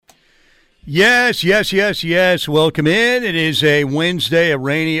Yes. Welcome in. It is a Wednesday, a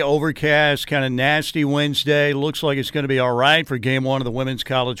rainy, overcast, kind of nasty Wednesday. Looks like it's going to be all right for Game 1 of the Women's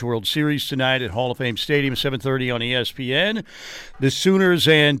College World Series tonight at Hall of Fame Stadium, 7:30 on ESPN. The Sooners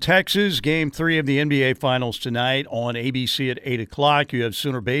and Texas, Game 3 of the NBA Finals tonight on ABC at 8 o'clock. You have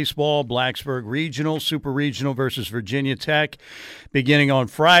Sooner Baseball, Blacksburg Regional, Super Regional versus Virginia Tech, beginning on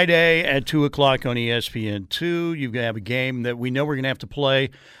Friday at 2 o'clock on ESPN2. You have a game that we know we're going to have to play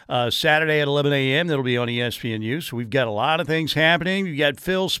Saturday at 11 a.m. That'll be on ESPNU. So we've got a lot of things happening. We've got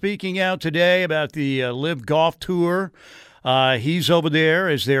Phil speaking out today about the Live Golf Tour. He's over there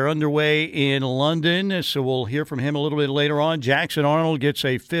as they're underway in London, so we'll hear from him a little bit later on. Jackson Arnold gets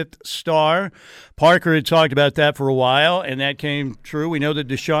a 5th star. Parker had talked about that for a while, and that came true. We know that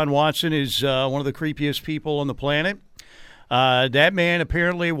Deshaun Watson is one of the creepiest people on the planet. That man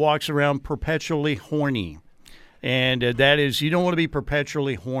apparently walks around perpetually horny. And that is, you don't want to be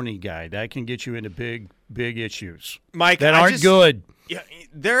perpetually horny guy. That can get you into big issues. Mike, that aren't good. Yeah,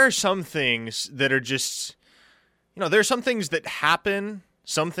 there are some things that are just, there are some things that happen,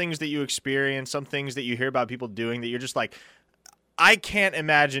 some things that you experience, some things that you hear about people doing that you're just like, I can't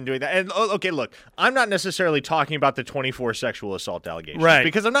imagine doing that. And okay, look, I'm not necessarily talking about the 24 sexual assault allegations. Right.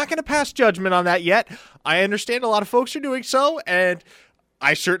 Because I'm not going to pass judgment on that yet. I understand a lot of folks are doing so, and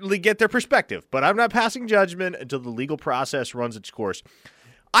I certainly get their perspective, but I'm not passing judgment until the legal process runs its course.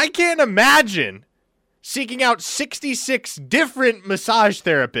 I can't imagine seeking out 66 different massage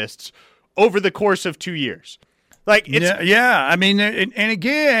therapists over the course of 2 years. Like, it's yeah. I mean, and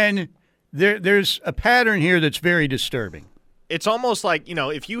again, there's a pattern here that's very disturbing. It's almost like,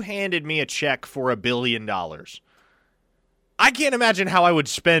 if you handed me a check for $1 billion, I can't imagine how I would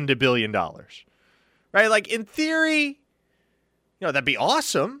spend $1 billion. Right? Like, in theory, that'd be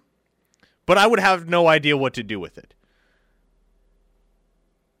awesome, but I would have no idea what to do with it.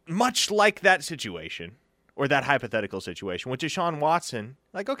 Much like that situation, or that hypothetical situation, with Deshaun Watson,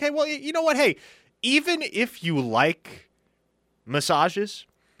 like, okay, well, you know what? Hey, even if you like massages,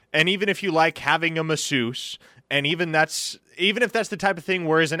 and even if you like having a masseuse, and even if that's the type of thing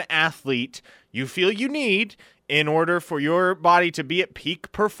where as an athlete you feel you need in order for your body to be at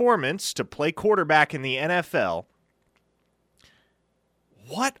peak performance to play quarterback in the NFL,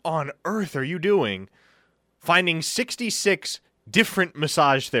 what on earth are you doing finding 66 different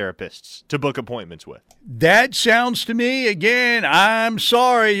massage therapists to book appointments with? That sounds to me, again, I'm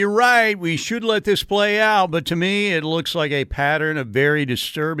sorry, you're right, we should let this play out, but to me it looks like a pattern of very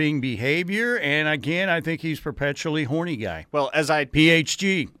disturbing behavior, and again, I think he's perpetually horny guy. Well,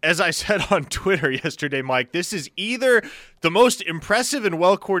 PHG. As I said on Twitter yesterday, Mike, this is either the most impressive and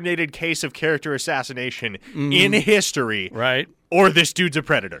well-coordinated case of character assassination in history, right, or this dude's a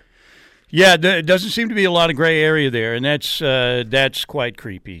predator. Yeah, it doesn't seem to be a lot of gray area there, and that's quite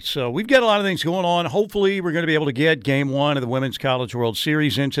creepy. So we've got a lot of things going on. Hopefully we're going to be able to get Game 1 of the Women's College World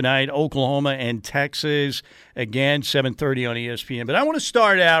Series in tonight, Oklahoma and Texas, again, 7:30 on ESPN. But I want to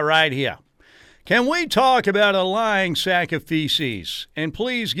start out right here. Can we talk about a lying sack of feces? And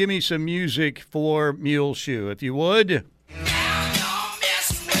please give me some music for Mule Shoe, if you would.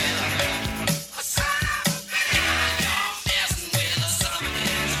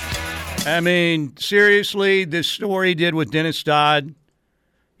 I mean, seriously, this story did with Dennis Dodd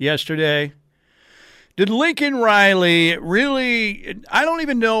yesterday. Did Lincoln Riley really, I don't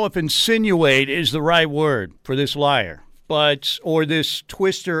even know if insinuate is the right word for this liar, or this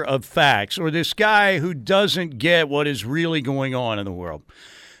twister of facts, or this guy who doesn't get what is really going on in the world.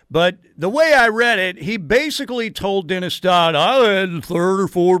 But the way I read it, he basically told Dennis Dodd, I had the third or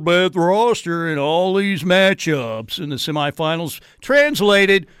fourth best roster in all these matchups in the semifinals.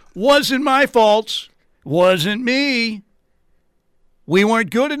 Translated, wasn't my fault. Wasn't me. We weren't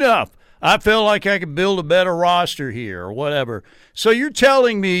good enough. I felt like I could build a better roster here or whatever. So you're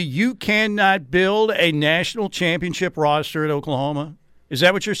telling me you cannot build a national championship roster at Oklahoma? Is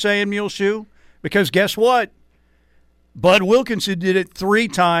that what you're saying, Mule Shoe? Because guess what? Bud Wilkinson did it 3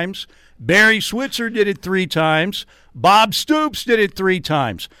 times. Barry Switzer did it 3 times. Bob Stoops did it 3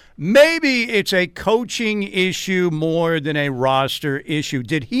 times. Maybe it's a coaching issue more than a roster issue.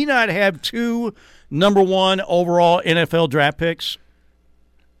 Did he not have 2 number 1 overall NFL draft picks?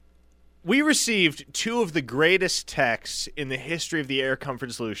 We received 2 of the greatest texts in the history of the Air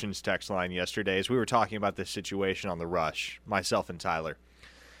Comfort Solutions text line yesterday as we were talking about this situation on the Rush, myself and Tyler.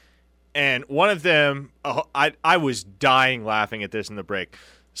 And one of them, I was dying laughing at this in the break.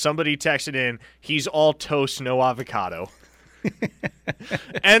 Somebody texted in, he's all toast, no avocado.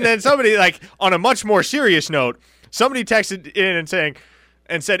 And then somebody, like, on a much more serious note, somebody texted in and saying,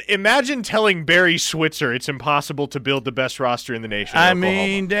 and said, imagine telling Barry Switzer it's impossible to build the best roster in the nation. I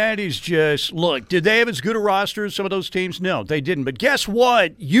mean, that is just, look, did they have as good a roster as some of those teams? No, they didn't. But guess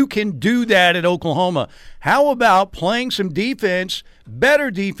what? You can do that at Oklahoma. How about playing some defense, better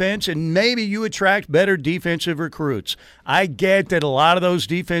defense, and maybe you attract better defensive recruits? I get that a lot of those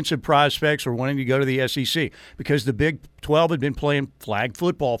defensive prospects are wanting to go to the SEC because the Big 12 had been playing flag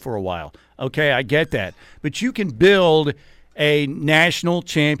football for a while. Okay, I get that. But you can build a national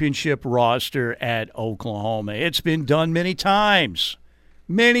championship roster at Oklahoma. It's been done many times.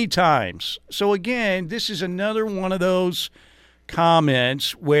 Many times. So, again, this is another one of those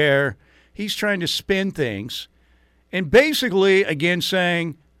comments where he's trying to spin things and basically, again,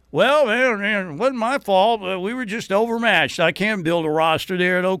 saying, well, man, it wasn't my fault. We were just overmatched. I can't build a roster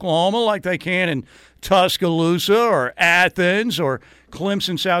there at Oklahoma like they can in Tuscaloosa or Athens or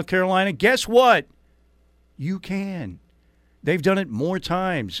Clemson, South Carolina. Guess what? You can. They've done it more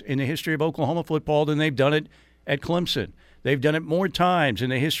times in the history of Oklahoma football than they've done it at Clemson. They've done it more times in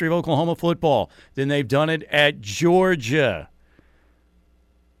the history of Oklahoma football than they've done it at Georgia.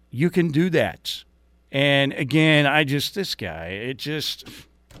 You can do that. And, again, this guy, it just,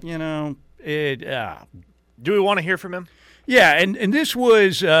 Do we want to hear from him? Yeah, and this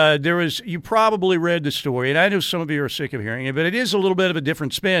was, you probably read the story, and I know some of you are sick of hearing it, but it is a little bit of a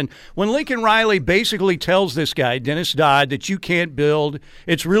different spin. When Lincoln Riley basically tells this guy, Dennis Dodd, that you can't build,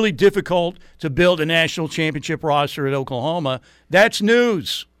 it's really difficult to build a national championship roster at Oklahoma, that's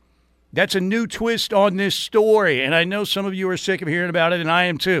news. That's a new twist on this story, and I know some of you are sick of hearing about it, and I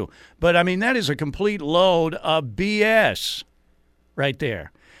am too. But, I mean, that is a complete load of BS right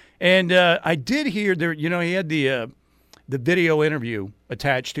there. And I did hear there, he had the video interview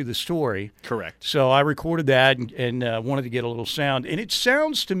attached to the story. Correct. So I recorded that and wanted to get a little sound. And it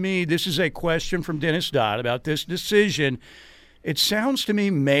sounds to me, this is a question from Dennis Dodd about this decision. It sounds to me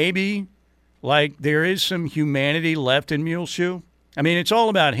maybe like there is some humanity left in Muleshoe. I mean, it's all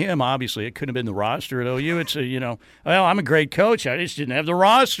about him, obviously. It couldn't have been the roster at OU. It's well, I'm a great coach. I just didn't have the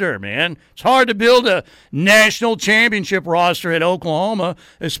roster, man. It's hard to build a national championship roster at Oklahoma,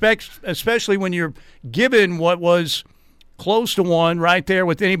 especially when you're given what was close to one right there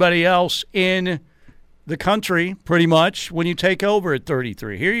with anybody else in the country, pretty much, when you take over at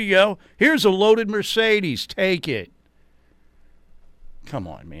 33. Here you go. Here's a loaded Mercedes. Take it. Come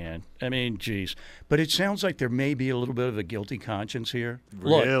on, man. I mean, geez. But it sounds like there may be a little bit of a guilty conscience here.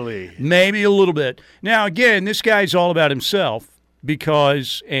 Really? Look, maybe a little bit. Now, again, this guy's all about himself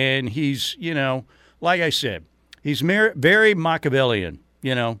and he's, like I said, he's very Machiavellian,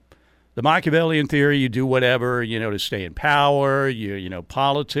 The Machiavellian theory, you do whatever, to stay in power,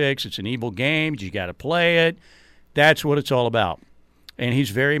 politics, it's an evil game, you got to play it. That's what it's all about. And he's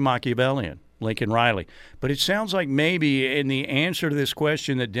very Machiavellian. Lincoln Riley. But it sounds like maybe in the answer to this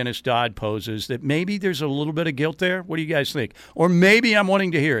question that Dennis Dodd poses that maybe there's a little bit of guilt there. What do you guys think? Or maybe I'm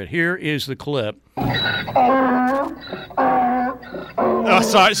wanting to hear it. Here is the clip. Oh,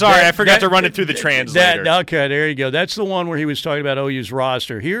 sorry. I forgot to run it through the translator. Okay, there you go. That's the one where he was talking about OU's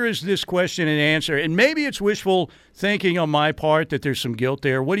roster. Here is this question and answer. And maybe it's wishful thinking on my part that there's some guilt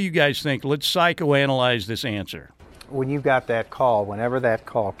there. What do you guys think? Let's psychoanalyze this answer. When you got that call, whenever that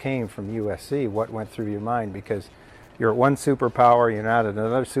call came from USC, what went through your mind? Because you're at one superpower, you're not at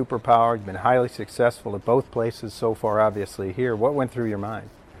another superpower, you've been highly successful at both places so far, obviously here. What went through your mind?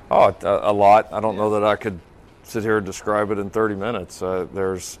 Oh, a lot. I don't know that I could sit here and describe it in 30 minutes. I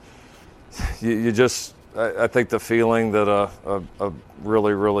think the feeling that a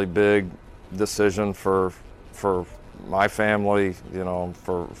really, really big decision for my family,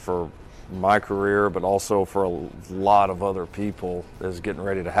 for my career, but also for a lot of other people is getting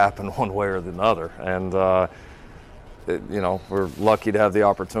ready to happen one way or the other. And, we're lucky to have the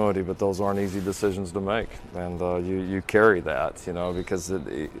opportunity, but those aren't easy decisions to make. And you carry that, because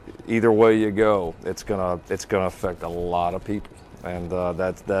either way you go, it's gonna affect a lot of people. And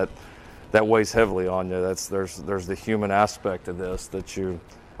that weighs heavily on you. There's the human aspect of this that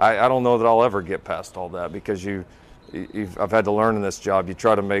I don't know that I'll ever get past all that, because I've had to learn in this job. You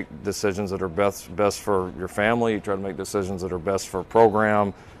try to make decisions that are best for your family. You try to make decisions that are best for a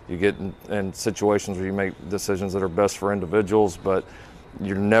program. You get in situations where you make decisions that are best for individuals, but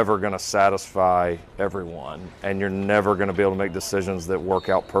you're never going to satisfy everyone, and you're never going to be able to make decisions that work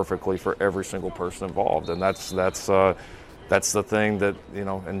out perfectly for every single person involved. And that's the thing that,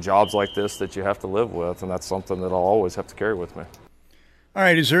 in jobs like this that you have to live with, and that's something that I'll always have to carry with me. All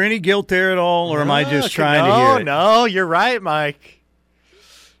right, is there any guilt there at all, or am I just trying to hear it? No, you're right, Mike.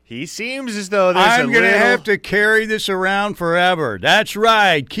 He seems as though there's I'm going to have to carry this around forever. That's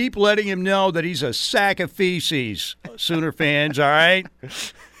right. Keep letting him know that he's a sack of feces, Sooner fans, all right?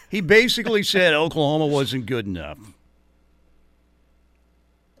 He basically said Oklahoma wasn't good enough.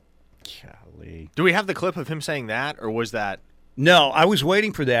 Golly. Do we have the clip of him saying that, or was that? No, I was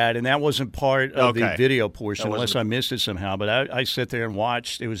waiting for that, and that wasn't part of the Okay. video portion, That unless wasn't- I missed it somehow. But I sat there and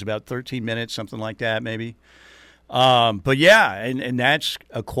watched. It was about 13 minutes, something like that, maybe. But yeah, and that's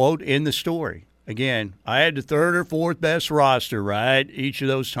a quote in the story. Again, I had the third or fourth best roster, right, each of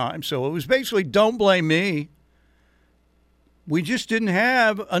those times. So it was basically, don't blame me. We just didn't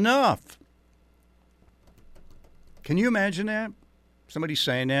have enough. Can you imagine that? Somebody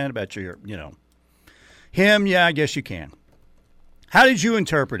saying that about him? Yeah, I guess you can. How did you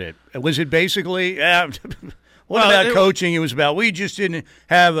interpret it? Was it basically, what about coaching? It was about, we just didn't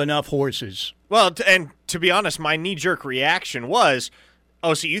have enough horses. Well, and to be honest, my knee-jerk reaction was,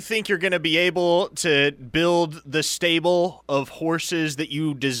 oh, so you think you're going to be able to build the stable of horses that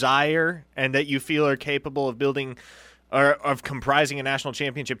you desire and that you feel are capable of building or of comprising a national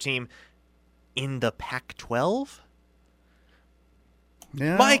championship team in the Pac-12?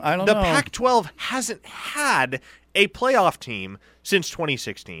 Yeah, Mike, I don't the know. Pac-12 hasn't had a playoff team since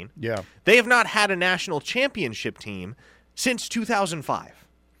 2016. Yeah. They have not had a national championship team since 2005.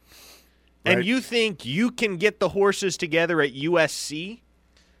 And Right. you think you can get the horses together at USC?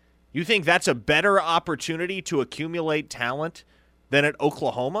 You think that's a better opportunity to accumulate talent than at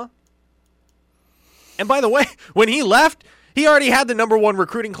Oklahoma? And by the way, when he left, he already had the number one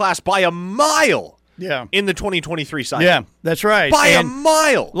recruiting class by a mile Yeah. in the 2023 cycle. Yeah, that's right. By And a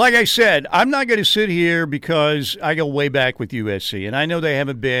mile. like I said, I'm not going to sit here because I go way back with USC, and I know they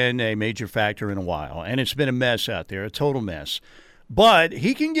haven't been a major factor in a while, and it's been a mess out there, a total mess. But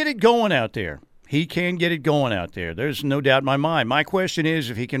he can get it going out there. He can get it going out there. There's no doubt in my mind. My question is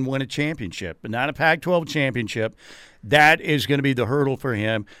if he can win a championship, but not a Pac-12 championship. That is going to be the hurdle for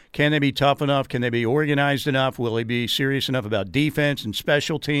him. Can they be tough enough? Can they be organized enough? Will he be serious enough about defense and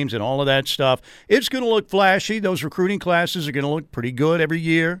special teams and all of that stuff? It's going to look flashy. Those recruiting classes are going to look pretty good every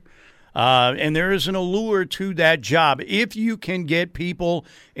year. And there is an allure to that job. If you can get people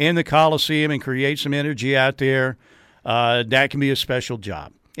in the Coliseum and create some energy out there, that can be a special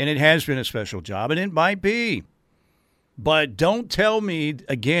job. And it has been a special job, and it might be. But don't tell me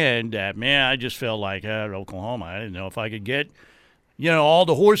again that, man, I just felt like Oklahoma. I didn't know if I could get, all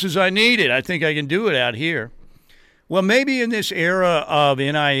the horses I needed. I think I can do it out here. Well, maybe in this era of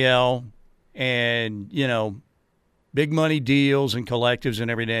NIL and, big money deals and collectives and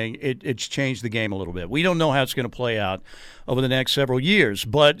everything, it's changed the game a little bit. We don't know how it's going to play out over the next several years,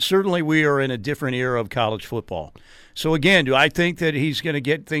 but certainly we are in a different era of college football. So, again, do I think that he's going to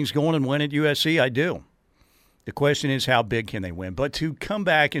get things going and win at USC? I do. The question is, how big can they win? But to come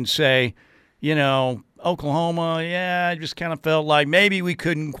back and say, Oklahoma, I just kind of felt like maybe we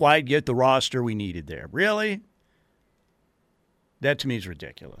couldn't quite get the roster we needed there. Really? That to me is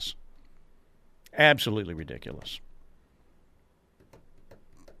ridiculous. Absolutely ridiculous.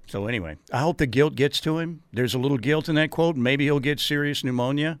 So anyway, I hope the guilt gets to him. There's a little guilt in that quote. Maybe he'll get serious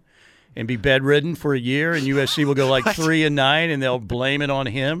pneumonia and be bedridden for a year, and USC will go like 3-9, and they'll blame it on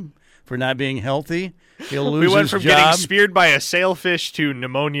him for not being healthy. He'll lose We went his from job. getting speared by a sailfish to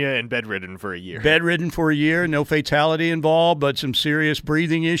pneumonia and bedridden for a year. Bedridden for a year, no fatality involved, but some serious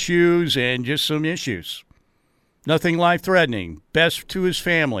breathing issues and just some issues. Nothing life-threatening. Best to his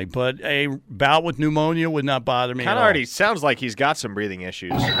family, but a bout with pneumonia would not bother me at Kind all. of already sounds like he's got some breathing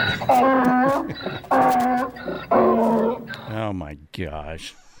issues. Oh, my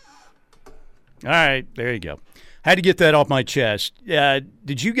gosh. All right, there you go. Had to get that off my chest.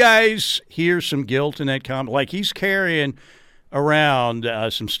 Did you guys hear some guilt in that comment? Like he's carrying around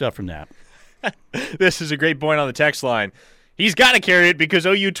some stuff from that. This is a great point on the text line. He's got to carry it because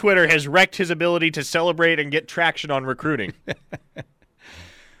OU Twitter has wrecked his ability to celebrate and get traction on recruiting.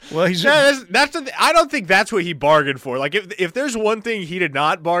 Well, he's I don't think that's what he bargained for. Like, if there's one thing he did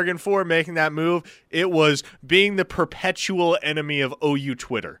not bargain for making that move, it was being the perpetual enemy of OU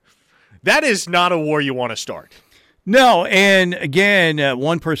Twitter. That is not a war you want to start. No, and again,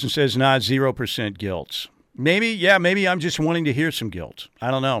 one person says not 0% guilt. Maybe I'm just wanting to hear some guilt. I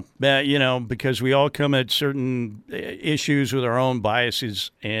don't know. Because we all come at certain issues with our own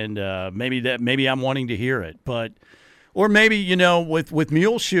biases, and maybe I'm wanting to hear it. Or maybe, with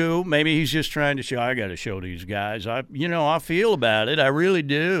Muleshoe, maybe he's just trying to show, I got to show these guys. I feel about it. I really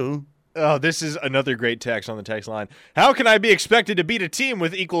do. Oh, this is another great text on the text line. How can I be expected to beat a team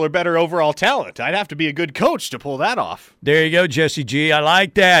with equal or better overall talent? I'd have to be a good coach to pull that off. There you go, Jesse G. I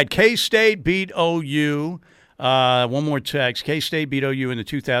like that. K-State beat OU. One more text. K-State beat OU in the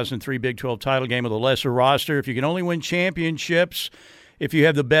 2003 Big 12 title game with a lesser roster. If you can only win championships, if you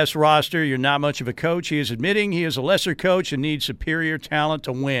have the best roster, you're not much of a coach. He is admitting he is a lesser coach and needs superior talent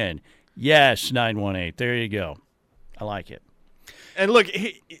to win. Yes, 918. There you go. I like it. And look,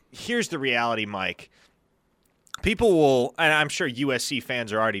 here's the reality, Mike. People will, and I'm sure USC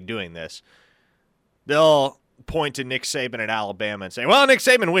fans are already doing this, they'll point to Nick Saban at Alabama and say, well, Nick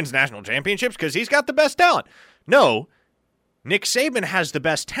Saban wins national championships because he's got the best talent. No, Nick Saban has the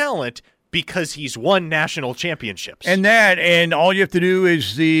best talent because he's won national championships. And all you have to do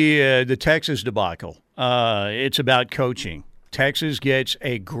is the Texas debacle. It's about coaching. Texas gets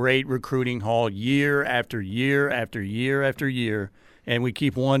a great recruiting haul year after year after year after year, and we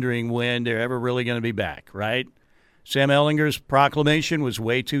keep wondering when they're ever really going to be back, right? Sam Ehlinger's proclamation was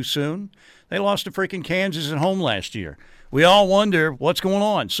way too soon. They lost to freaking Kansas at home last year. We all wonder what's going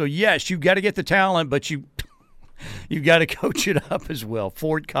on. So, yes, you've got to get the talent, but you've got to coach it up as well.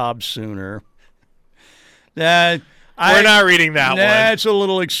 Fort Cobb Sooner. We're not reading that one. That's a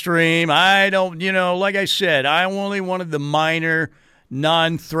little extreme. I don't, like I said, I only wanted the minor,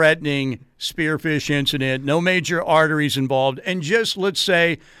 non-threatening spearfish incident, no major arteries involved, and just, let's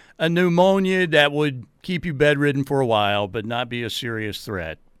say, a pneumonia that would keep you bedridden for a while but not be a serious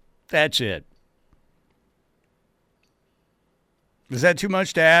threat. That's it. Is that too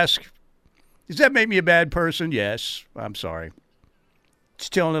much to ask? Does that make me a bad person? Yes. I'm sorry.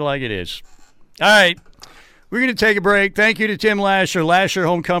 Just telling it like it is. All right. We're going to take a break. Thank you to Tim Lasher, Lasher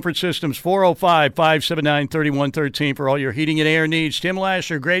Home Comfort Systems, 405-579-3113 for all your heating and air needs. Tim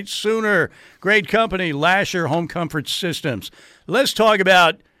Lasher, great Sooner, great company, Lasher Home Comfort Systems. Let's talk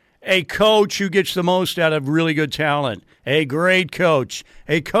about a coach who gets the most out of really good talent, a great coach,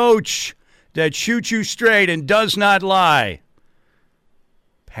 a coach that shoots you straight and does not lie.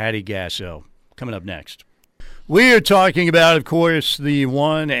 Patty Gasso, coming up next. We are talking about, of course, the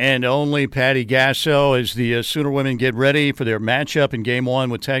one and only Patty Gasso as the Sooner women get ready for their matchup in Game 1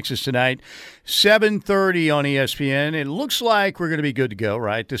 with Texas tonight. 7:30 on ESPN. It looks like we're going to be good to go,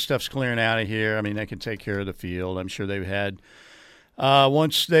 right? This stuff's clearing out of here. I mean, they can take care of the field. I'm sure they've had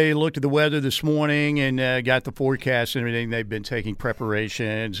once they looked at the weather this morning and got the forecast and everything, they've been taking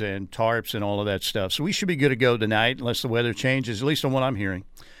preparations and tarps and all of that stuff. So we should be good to go tonight unless the weather changes, at least on what I'm hearing.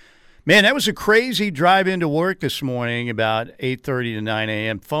 Man, that was a crazy drive into work this morning about 8:30 to 9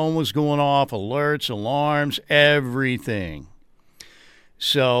 a.m. Phone was going off, alerts, alarms, everything.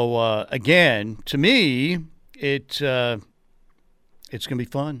 So, again, to me, it's going to be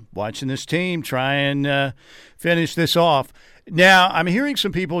fun watching this team try and finish this off. Now, I'm hearing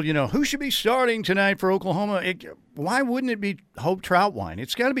some people, who should be starting tonight for Oklahoma? Why wouldn't it be Hope Troutwine?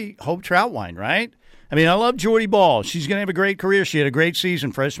 It's got to be Hope Troutwine, right? I mean, I love Jordy Ball. She's going to have a great career. She had a great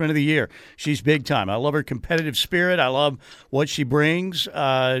season, freshman of the year. She's big time. I love her competitive spirit. I love what she brings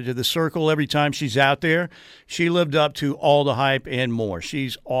to the circle every time she's out there. She lived up to all the hype and more.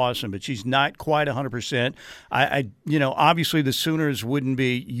 She's awesome, but she's not quite 100%. Obviously the Sooners wouldn't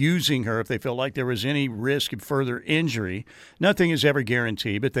be using her if they felt like there was any risk of further injury. Nothing is ever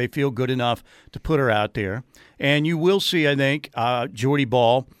guaranteed, but they feel good enough to put her out there. And you will see, I think, Jordy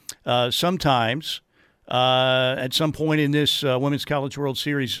Ball sometimes at some point in this Women's College World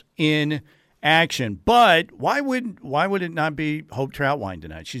Series in action. But why would it not be Hope Troutwine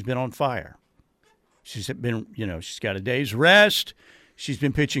tonight? She's been on fire. She's been, she's got a day's rest. She's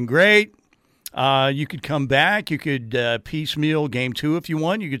been pitching great. You could come back. You could piecemeal Game 2 if you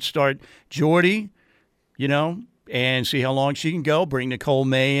want. You could start Jordy, and see how long she can go. Bring Nicole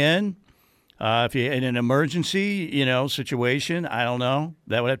May in. If you're in an emergency, situation, I don't know.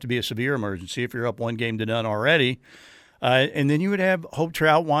 That would have to be a severe emergency if you're up 1-0 already. And then you would have Hope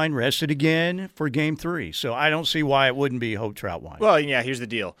Troutwine rested again for Game 3. So I don't see why it wouldn't be Hope Troutwine. Well, yeah, here's the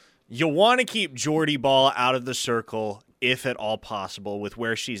deal. You want to keep Jordy Ball out of the circle if at all possible with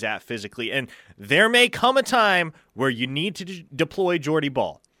where she's at physically. And there may come a time where you need to deploy Jordy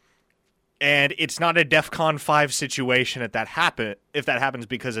Ball. And it's not a DEFCON 5 situation if that happens,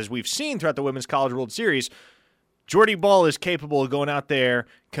 because as we've seen throughout the Women's College World Series, Jordy Ball is capable of going out there,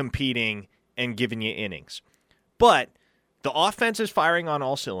 competing, and giving you innings. But the offense is firing on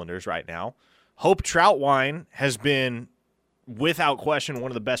all cylinders right now. Hope Troutwine has been, without question, one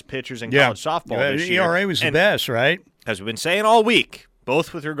of the best pitchers in college softball this year. ERA was the best, right? As we've been saying all week,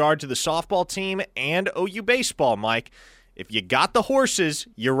 both with regard to the softball team and OU baseball, Mike, if you got the horses,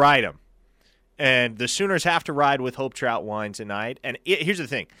 you ride them. And the Sooners have to ride with Hope Troutwine tonight. And here's the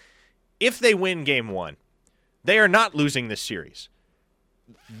thing. If they win Game 1, they are not losing this series.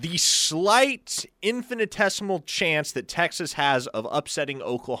 The slight, infinitesimal chance that Texas has of upsetting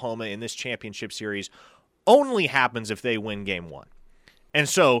Oklahoma in this championship series only happens if they win game one. And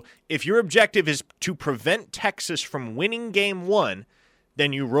so if your objective is to prevent Texas from winning game one,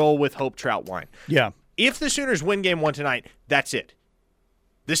 then you roll with Hope Troutwine. Yeah. If the Sooners win game one tonight, that's it.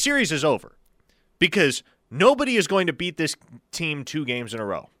 The series is over because nobody is going to beat this team 2 games in a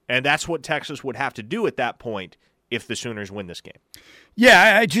row. And that's what Texas would have to do at that point if the Sooners win this game.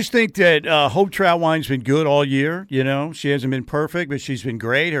 Yeah, I just think that Hope Troutwine's been good all year. You know, she hasn't been perfect, but she's been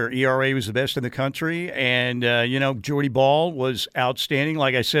great. Her ERA was the best in the country. And, Jordy Ball was outstanding.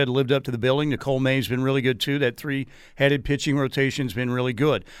 Like I said, lived up to the billing. Nicole May's been really good, too. That 3-headed pitching rotation's been really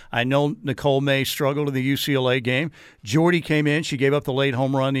good. I know Nicole May struggled in the UCLA game. Jordy came in. She gave up the late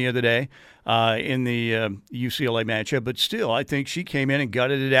home run the other day in the UCLA matchup. But still, I think she came in and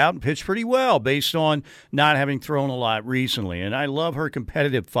gutted it out and pitched pretty well based on not having thrown a lot recently. And I love her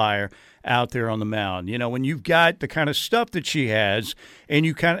competitive fire out there on the mound. You know, when you've got the kind of stuff that she has and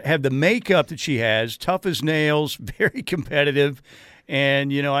you kind of have the makeup that she has, tough as nails, very competitive.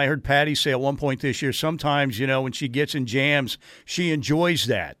 And, I heard Patty say at one point this year, sometimes, when she gets in jams, she enjoys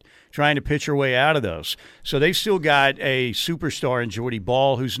that, trying to pitch her way out of those. So they've still got a superstar in Jordy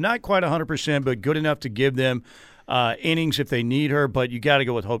Ball who's not quite 100%, but good enough to give them innings if they need her. But you got to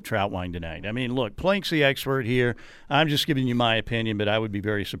go with Hope Troutwine tonight. I mean, look, Plank's the expert here. I'm just giving you my opinion, but I would be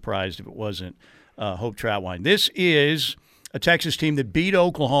very surprised if it wasn't Hope Troutwine. This is a Texas team that beat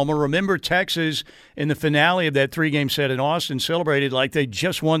Oklahoma. Remember, Texas, in the finale of that 3-game set in Austin, celebrated like they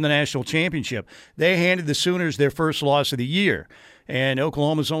just won the national championship. They handed the Sooners their first loss of the year. And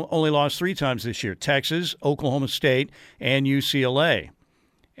Oklahoma's only lost 3 times this year: Texas, Oklahoma State, and UCLA.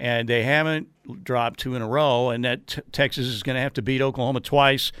 And they haven't dropped 2 in a row, and that Texas is going to have to beat Oklahoma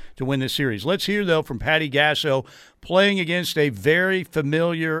twice to win this series. Let's hear, though, from Patty Gasso playing against a very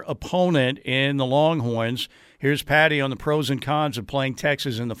familiar opponent in the Longhorns. Here's Patty on the pros and cons of playing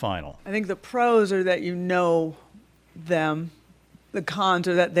Texas in the final. I think the pros are that you know them. The cons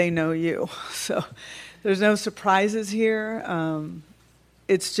are that they know you. So there's no surprises here.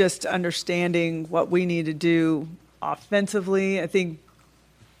 It's just understanding what we need to do offensively. I think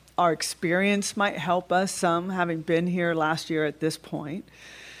our experience might help us some, having been here last year at this point.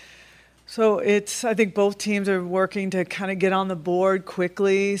 So I think both teams are working to kind of get on the board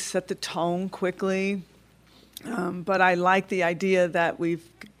quickly, set the tone quickly. But I like the idea that we've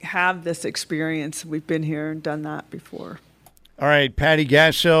have this experience. We've been here and done that before. All right, Patty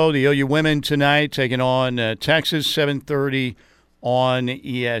Gasso, the OU women tonight, taking on Texas, 7:30 on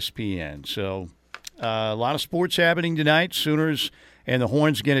ESPN. So a lot of sports happening tonight. Sooners and the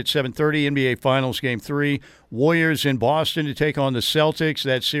Horns again at 7:30, NBA Finals Game 3. Warriors in Boston to take on the Celtics.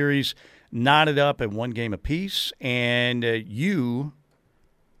 That series knotted up at 1 game apiece. And you,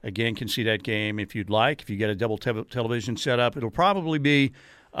 again, can see that game if you'd like. If you get a double television set up, it'll probably be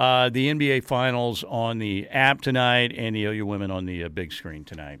the NBA Finals on the app tonight and the OU women on the big screen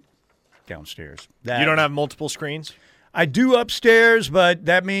tonight downstairs. You don't have multiple screens? I do upstairs, but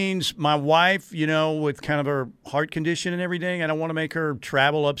that means my wife, with kind of her heart condition and everything, I don't want to make her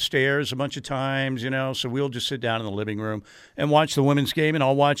travel upstairs a bunch of times, so we'll just sit down in the living room and watch the women's game, and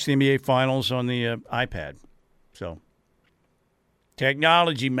I'll watch the NBA Finals on the iPad. So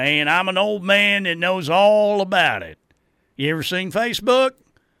technology, man. I'm an old man that knows all about it. You ever seen Facebook?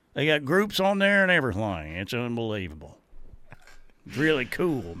 They got groups on there and everything. It's unbelievable. It's really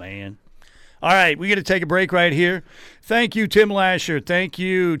cool, man. All right, we got to take a break right here. Thank you, Tim Lasher. Thank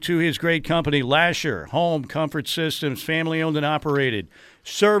you to his great company, Lasher Home Comfort Systems, family-owned and operated,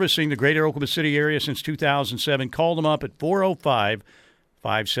 servicing the greater Oklahoma City area since 2007. Call them up at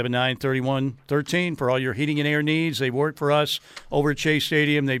 405-579-3113 for all your heating and air needs. They work for us over at Chase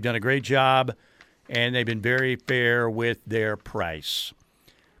Stadium. They've done a great job, and they've been very fair with their price.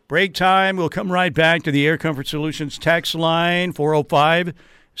 Break time. We'll come right back to the Air Comfort Solutions text line,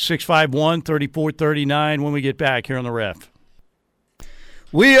 405-651-3439 when we get back here on the Ref.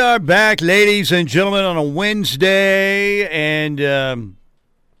 We are back, ladies and gentlemen, on a Wednesday, and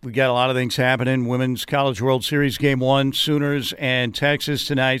we got a lot of things happening. Women's College World Series Game 1, Sooners and Texas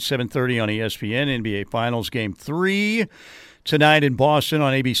tonight, 7:30 on ESPN. NBA Finals Game 3 tonight in Boston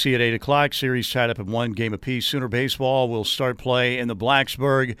on ABC at 8 o'clock. Series tied up at 1 game apiece. Sooner baseball will start play in the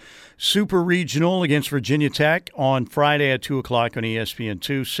Blacksburg Super Regional against Virginia Tech on Friday at 2 o'clock on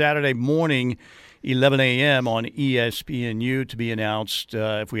ESPN2. Saturday morning, 11 a.m. on ESPNU to be announced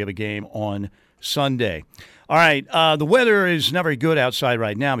if we have a game on Sunday. All right, the weather is not very good outside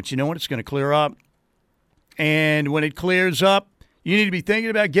right now, but you know what? It's going to clear up. And when it clears up, you need to be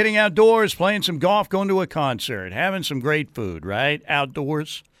thinking about getting outdoors, playing some golf, going to a concert, having some great food, right?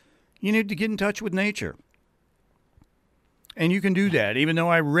 Outdoors. You need to get in touch with nature. And you can do that, even though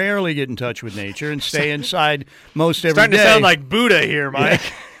I rarely get in touch with nature and stay inside most every Starting day. to sound like Buddha here,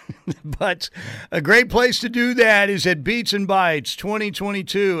 Mike. But a great place to do that is at Beats and Bites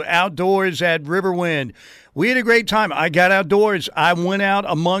 2022, outdoors at Riverwind. We had a great time. I got outdoors. I went out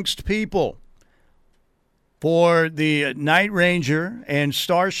amongst people for the Night Ranger and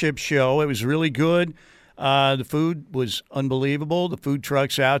Starship show. It was really good. The food was unbelievable. The food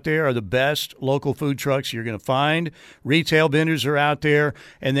trucks out there are the best local food trucks you're going to find. Retail vendors are out there,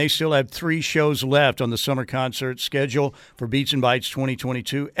 and they still have 3 shows left on the summer concert schedule for Beats and Bites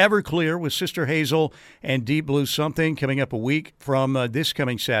 2022. Everclear with Sister Hazel and Deep Blue Something coming up a week from this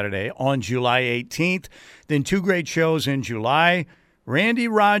coming Saturday on July 18th. Then 2 great shows in July. Randy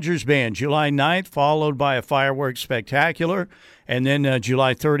Rogers Band, July 9th, followed by a fireworks spectacular. And then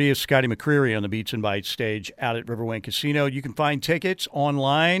July 30th, Scotty McCreery on the Beats and Bites stage out at Riverwind Casino. You can find tickets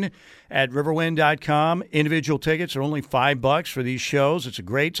online at riverwind.com. Individual tickets are only $5 for these shows. It's a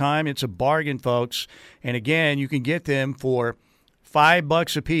great time. It's a bargain, folks. And again, you can get them for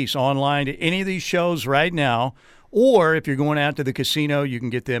 $5 a piece online to any of these shows right now. Or if you're going out to the casino, you can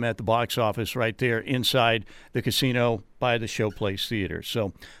get them at the box office right there inside the casino by the Showplace Theater.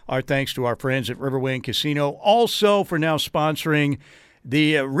 So our thanks to our friends at Riverwind Casino. Also for now sponsoring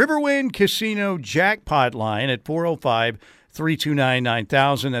the Riverwind Casino Jackpot line at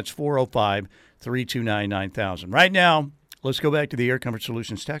 405-329-9000. That's 405-329-9000. Right now, let's go back to the Air Comfort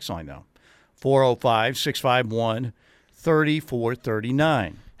Solutions text line now.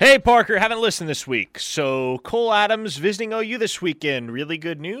 405-651-3439. Hey, Parker, haven't listened this week. So Cole Adams visiting OU this weekend. Really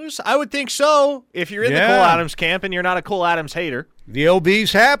good news? I would think so if you're in the Cole Adams camp and you're not a Cole Adams hater. The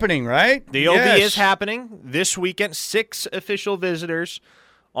OB's happening, right? The OB is happening this weekend. 6 official visitors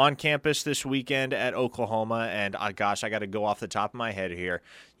on campus this weekend at Oklahoma. And, gosh, I got to go off the top of my head here.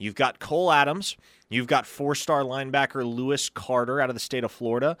 You've got Cole Adams. You've got 4-star linebacker Lewis Carter out of the state of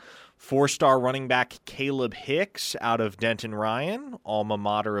Florida. 4-star running back Caleb Hicks out of Denton Ryan, alma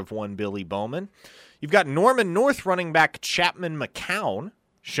mater of one Billy Bowman. You've got Norman North running back Chapman McCown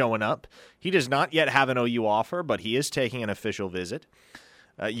showing up. He does not yet have an OU offer, but he is taking an official visit.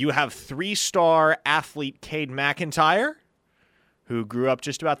 You have 3-star athlete Cade McIntyre, who grew up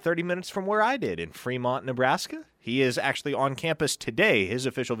just about 30 minutes from where I did in Fremont, Nebraska. He is actually on campus today. His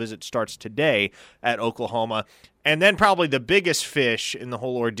official visit starts today at Oklahoma. And then probably the biggest fish in the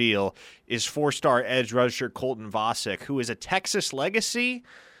whole ordeal is 4-star edge rusher Colton Vasek, who is a Texas legacy,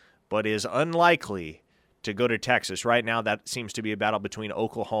 but is unlikely to go to Texas. Right now, that seems to be a battle between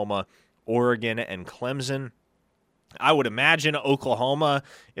Oklahoma, Oregon, and Clemson. I would imagine Oklahoma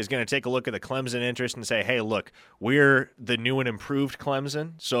is going to take a look at the Clemson interest and say, hey, look, we're the new and improved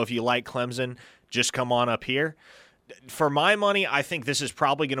Clemson, so if you like Clemson, just come on up here. For my money, I think this is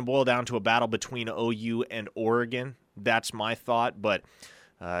probably going to boil down to a battle between OU and Oregon. That's my thought, but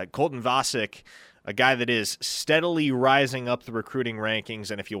Colton Vasek, a guy that is steadily rising up the recruiting rankings,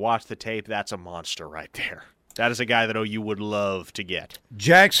 and if you watch the tape, that's a monster right there. That is a guy that OU would love to get.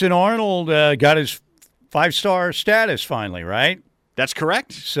 Jackson Arnold got his 5-star status finally, right? That's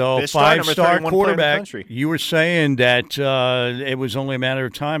correct. So 5-star 5-star quarterback. country. You were saying that it was only a matter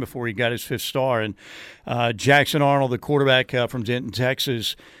of time before he got his 5th star. And Jackson Arnold, the quarterback from Denton,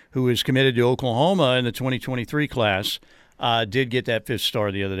 Texas, who is committed to Oklahoma in the 2023 class, did get that 5th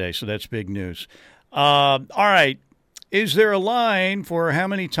star the other day. So that's big news. All right. Is there a line for how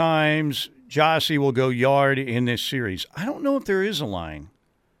many times Jossie will go yard in this series? I don't know if there is a line.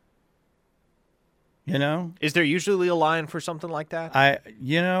 You know, is there usually a line for something like that?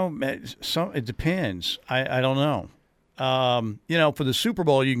 It depends. I don't know. For the Super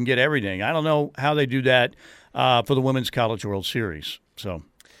Bowl, you can get everything. I don't know how they do that for the Women's College World Series. So,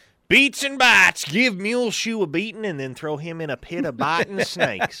 Beats and Bites. Give Muleshoe a beating and then throw him in a pit of biting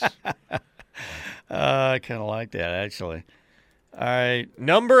snakes. I kind of like that, actually. All right.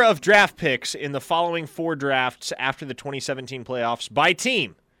 Number of draft picks in the following 4 drafts after the 2017 playoffs by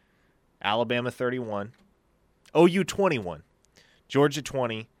team. Alabama 31, OU 21, Georgia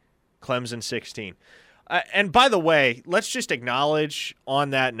 20, Clemson 16. And by the way, let's just acknowledge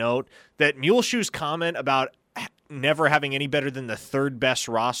on that note that Muleshoe's comment about never having any better than the 3rd best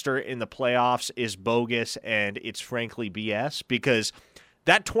roster in the playoffs is bogus, and it's frankly BS, because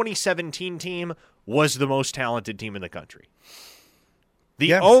that 2017 team was the most talented team in the country.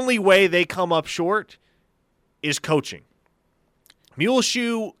 The only way they come up short is coaching.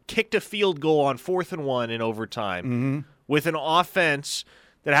 Muleshoe kicked a field goal on 4th and 1 in overtime with an offense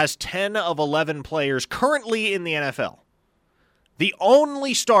that has 10 of 11 players currently in the NFL. The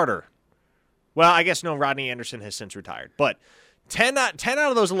only starter, well, I guess no, Rodney Anderson has since retired, but 10 out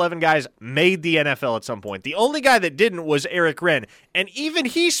of those 11 guys made the NFL at some point. The only guy that didn't was Eric Wren, and even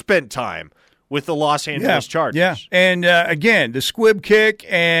he spent time with the Los Angeles Chargers. Yeah, and again, the squib kick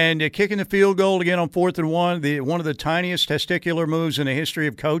and kicking the field goal to get on 4th and 1, one of the tiniest testicular moves in the history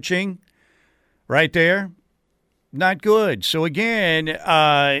of coaching right there. Not good. So, again,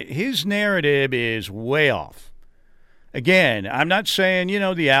 his narrative is way off. Again, I'm not saying,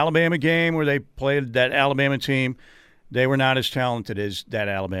 the Alabama game where they played that Alabama team, they were not as talented as that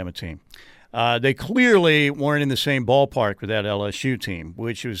Alabama team. They clearly weren't in the same ballpark with that LSU team,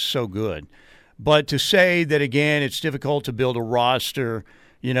 which was so good. But to say that, again, it's difficult to build a roster,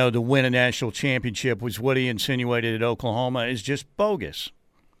 to win a national championship, was what he insinuated at Oklahoma, is just bogus.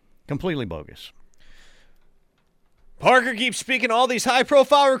 Completely bogus. Parker keeps speaking all these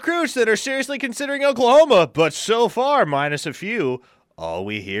high-profile recruits that are seriously considering Oklahoma, but so far, minus a few, all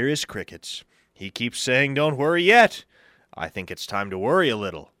we hear is crickets. He keeps saying, don't worry yet. I think it's time to worry a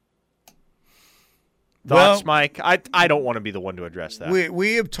little. Thoughts, Mike? I don't want to be the one to address that.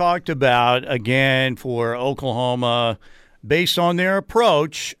 We have talked about, again, for Oklahoma, based on their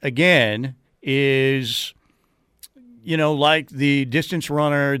approach, again, is, like the distance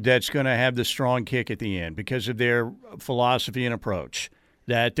runner that's going to have the strong kick at the end because of their philosophy and approach,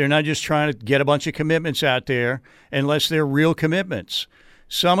 that they're not just trying to get a bunch of commitments out there unless they're real commitments.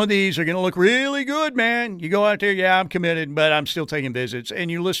 Some of these are going to look really good, man. You go out there, I'm committed, but I'm still taking visits. And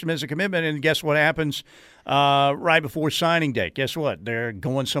you list them as a commitment, and guess what happens right before signing date? Guess what? They're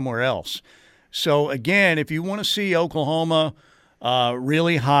going somewhere else. So, again, if you want to see Oklahoma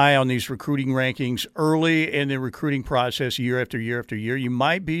really high on these recruiting rankings early in the recruiting process year after year after year, you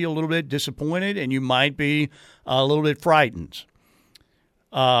might be a little bit disappointed and you might be a little bit frightened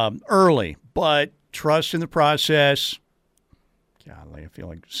early. But trust in the process. Golly, I feel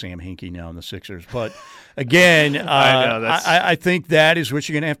like Sam Hinkie now in the Sixers. But, again, I think that is what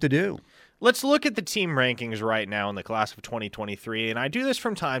you're going to have to do. Let's look at the team rankings right now in the class of 2023, and I do this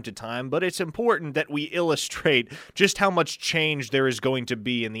from time to time, but it's important that we illustrate just how much change there is going to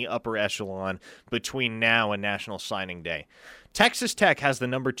be in the upper echelon between now and National Signing Day. Texas Tech has the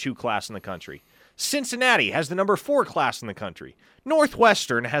number 2 class in the country. Cincinnati has the number 4 class in the country.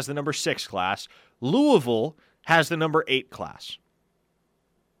 Northwestern has the number 6 class. Louisville has the number 8 class.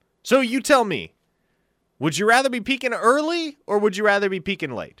 So you tell me, would you rather be peaking early or would you rather be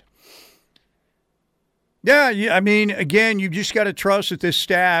peaking late? Yeah, I mean, again, you just got to trust that this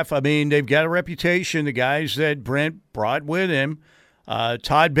staff, I mean, they've got a reputation. The guys that Brent brought with him,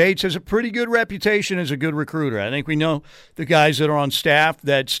 Todd Bates has a pretty good reputation as a good recruiter. I think we know the guys that are on staff,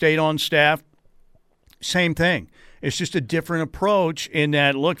 that stayed on staff, same thing. It's just a different approach in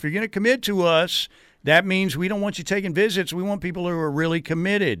that, look, if you're going to commit to us, that means we don't want you taking visits. We want people who are really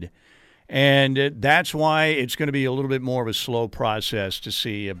committed. And that's why it's going to be a little bit more of a slow process to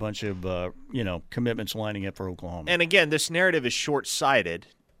see a bunch of, commitments lining up for Oklahoma. And again, this narrative is short-sighted.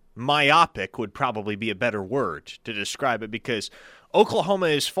 Myopic would probably be a better word to describe it because Oklahoma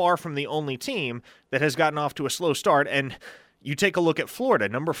is far from the only team that has gotten off to a slow start. And you take a look at Florida,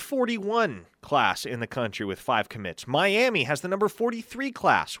 number 41 class in the country with 5 commits. Miami has the number 43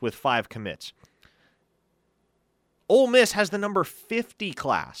 class with 5 commits. Ole Miss has the number 50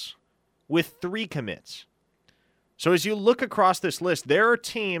 class with 3 commits. So as you look across this list, there are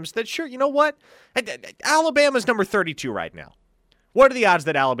teams that, sure, you know what? Alabama's number 32 right now. What are the odds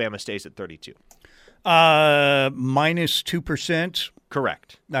that Alabama stays at 32? Minus 2%.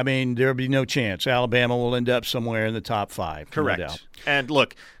 Correct. I mean, there'll be no chance. Alabama will end up somewhere in the top 5. Correct. No doubt. And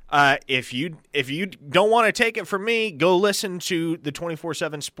look, if you don't want to take it from me, go listen to the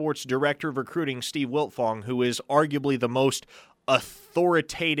 24/7 Sports Director of Recruiting, Steve Wiltfong, who is arguably the most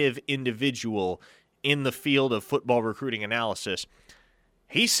authoritative individual in the field of football recruiting analysis.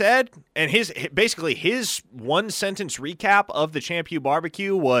 He said, and his one-sentence recap of the Champ U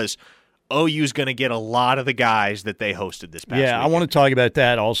barbecue was, OU's going to get a lot of the guys that they hosted this past weekend. I want to talk about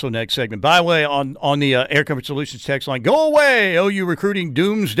that also next segment. By the way, on the Air Comfort Solutions text line, go away, OU recruiting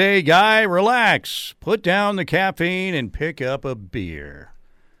doomsday guy. Relax. Put down the caffeine and pick up a beer.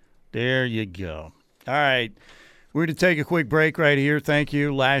 There you go. All right. We're going to take a quick break right here. Thank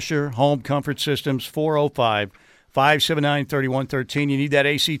you. Lasher Home Comfort Systems, 405-579-3113. You need that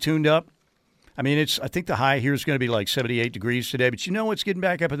AC tuned up? I mean, I think the high here is going to be like 78 degrees today, but it's getting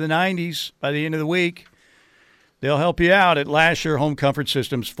back up in the 90s by the end of the week. They'll help you out at Lasher Home Comfort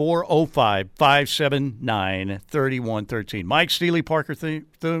Systems, 405-579-3113. Mike Steely, Parker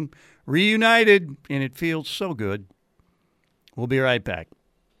Thune, reunited, and it feels so good. We'll be right back.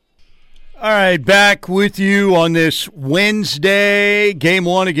 All right, back with you on this Wednesday. Game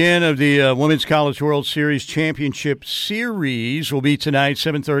 1 again of the Women's College World Series Championship Series will be tonight,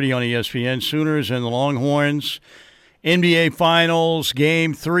 7:30 on ESPN. Sooners and the Longhorns. NBA Finals,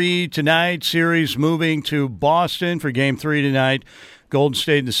 Game 3 tonight. Series moving to Boston for Game 3 tonight. Golden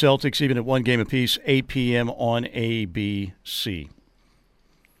State and the Celtics, even at one game apiece, 8 p.m. on ABC.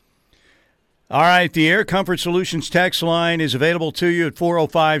 All right, the Air Comfort Solutions text line is available to you at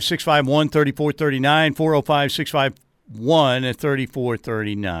 405-651-3439,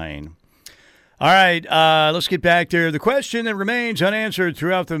 405-651-3439. All right, let's get back there. The question that remains unanswered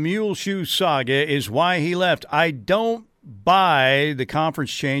throughout the Muleshoe saga is why he left. I don't buy the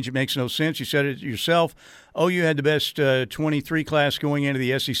conference change. It makes no sense. You said it yourself. OU had the best 23 class going into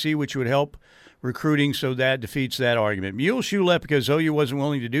the SEC, which would help recruiting, so that defeats that argument. Muleshoe left because OU wasn't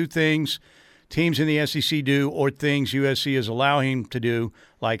willing to do things teams in the SEC do or things USC is allowing him to do,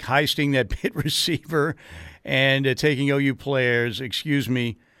 like heisting that Pitt receiver and taking OU players,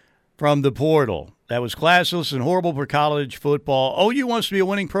 from the portal. That was classless and horrible for college football. OU wants to be a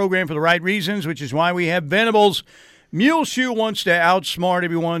winning program for the right reasons, which is why we have Venables. Muleshoe wants to outsmart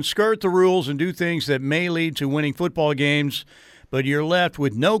everyone, skirt the rules, and do things that may lead to winning football games, but you're left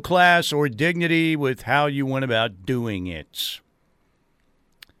with no class or dignity with how you went about doing it.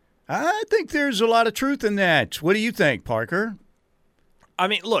 I think there's a lot of truth in that. What do you think, Parker? I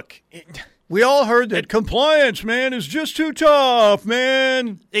mean, look. We all heard that compliance, man, is just too tough,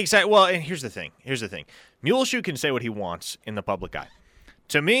 man. Exactly. Well, and here's the thing. Muleshoe can say what he wants in the public eye.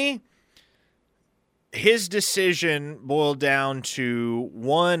 To me, his decision boiled down to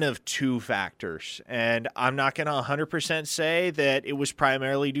one of two factors. And I'm not going to 100% say that it was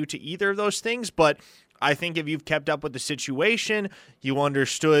primarily due to either of those things, but I think if you've kept up with the situation, you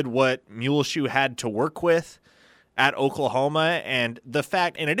understood what Muleshoe had to work with at Oklahoma, and the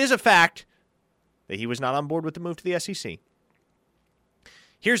fact, and it is a fact, that he was not on board with the move to the SEC.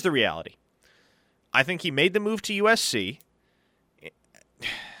 Here's the reality. I think he made the move to USC,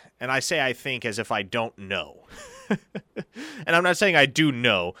 and I say I think as if I don't know. And I'm not saying I do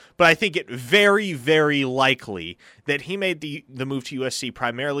know, but I think it very, very likely that he made the move to USC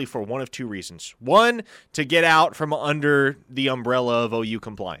primarily for one of two reasons. One, to get out from under the umbrella of OU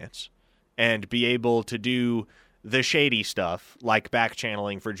compliance and be able to do the shady stuff like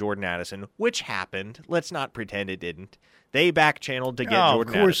back-channeling for Jordan Addison, which happened. Let's not pretend it didn't. They back-channeled to get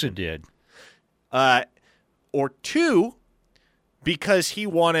Jordan Addison. Of course it did. Or two, because he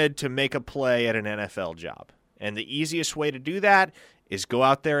wanted to make a play at an NFL job. And the easiest way to do that is go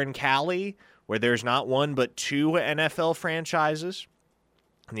out there in Cali, where there's not one but two NFL franchises.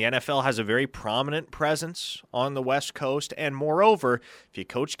 And the NFL has a very prominent presence on the West Coast. And moreover, if you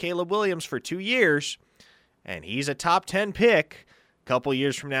coach Caleb Williams for 2 years, and he's a top 10 pick a couple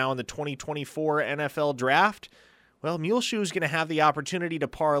years from now in the 2024 NFL draft, well, Muleshoe is going to have the opportunity to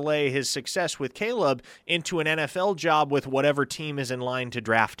parlay his success with Caleb into an NFL job with whatever team is in line to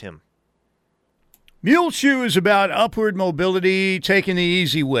draft him. Muleshoe is about upward mobility, taking the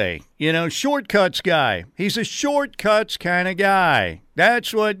easy way. Shortcuts guy. He's a shortcuts kind of guy.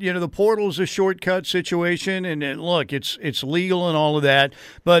 That's what, the portal's a shortcut situation. And look, it's legal and all of that.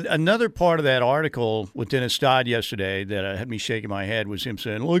 But another part of that article with Dennis Dodd yesterday that had me shaking my head was him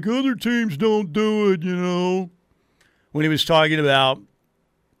saying, like, other teams don't do it, when he was talking about,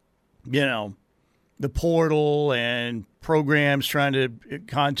 the portal and programs trying to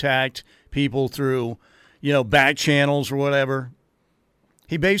contact people through, back channels or whatever.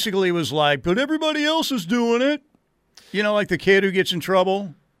 He basically was like, but everybody else is doing it. Like the kid who gets in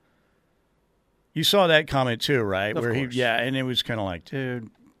trouble. You saw that comment too, right? Of course. And it was kind of like, dude.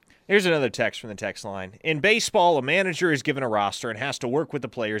 Here's another text from the text line. In baseball, a manager is given a roster and has to work with the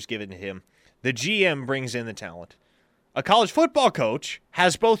players given to him. The GM brings in the talent. A college football coach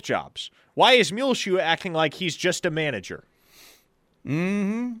has both jobs. Why is Muleshoe acting like he's just a manager?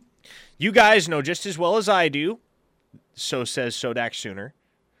 Mm-hmm. You guys know just as well as I do, so says Sodak Sooner,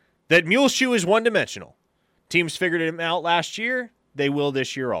 that Muleshoe is one-dimensional. Teams figured him out last year. They will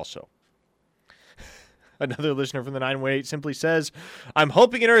this year also. Another listener from the 918 simply says, I'm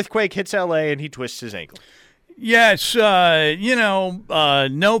hoping an earthquake hits L.A. and he twists his ankle. Yes, no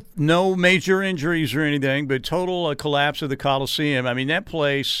major injuries or anything, but total collapse of the Coliseum. I mean, that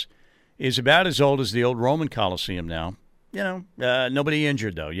place is about as old as the old Roman Coliseum now. Nobody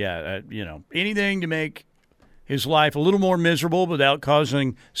injured, though. Yeah, anything to make his life a little more miserable without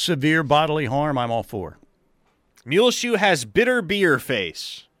causing severe bodily harm, I'm all for. Muleshoe has bitter beer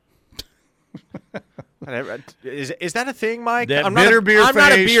face. Is that a thing, Mike? I'm not a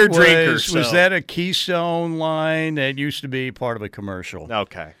beer drinker. Was that a Keystone line that used to be part of a commercial?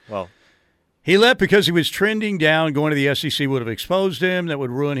 Okay, well, He left because he was trending down. Going to the SEC would have exposed him. That would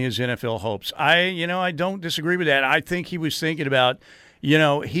ruin his NFL hopes. I don't disagree with that. I think he was thinking about,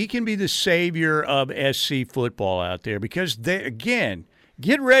 he can be the savior of SC football out there because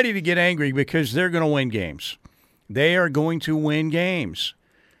get ready to get angry because they're going to win games. They are going to win games.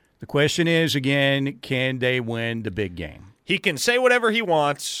 The question is, again, can they win the big game? He can say whatever he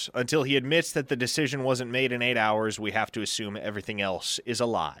wants until he admits that the decision wasn't made in 8 hours. We have to assume everything else is a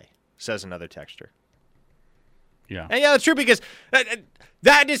lie, says another texter. Yeah. And yeah, that's true because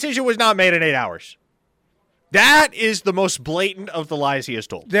that decision was not made in 8 hours. That is the most blatant of the lies he has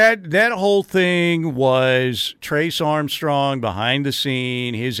told. That whole thing was Trace Armstrong behind the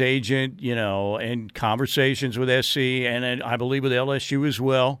scene, his agent, and conversations with SC and I believe with LSU as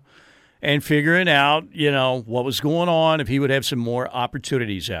well. And figuring out, what was going on, if he would have some more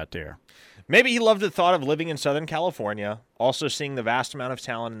opportunities out there. Maybe he loved the thought of living in Southern California, also seeing the vast amount of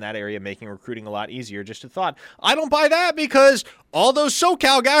talent in that area, making recruiting a lot easier. Just a thought. I don't buy that because all those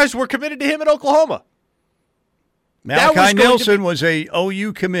SoCal guys were committed to him in Oklahoma. Malachi Nelson was a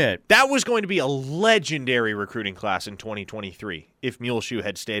OU commit. That was going to be a legendary recruiting class in 2023 if Muleshoe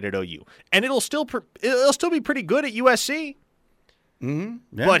had stayed at OU. And it'll still be pretty good at USC.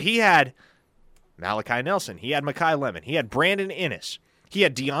 Mm-hmm. Yeah. But he had Malachi Nelson. He had Mekhi Lemon. He had Brandon Innes. He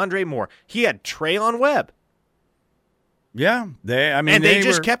had DeAndre Moore. He had Traylon Webb. Yeah. They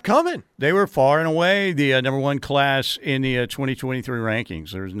just kept coming. They were far and away the number one class in the 2023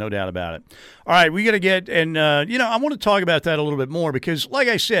 rankings. There's no doubt about it. All right, we got to get, and, I want to talk about that a little bit more because, like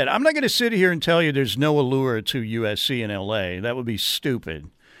I said, I'm not going to sit here and tell you there's no allure to USC in L.A. That would be stupid.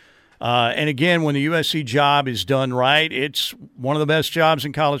 And again, when the USC job is done right, it's one of the best jobs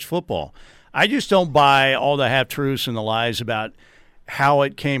in college football. I just don't buy all the half-truths and the lies about how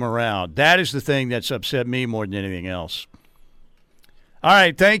it came around. That is the thing that's upset me more than anything else. All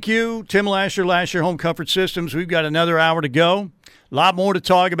right, thank you, Tim Lasher, Lasher Home Comfort Systems. We've got another hour to go. A lot more to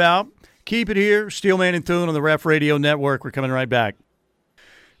talk about. Keep it here, Steelman and Thune on the Ref Radio Network. We're coming right back.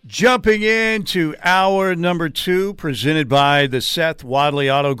 Jumping into hour number 2, presented by the Seth Wadley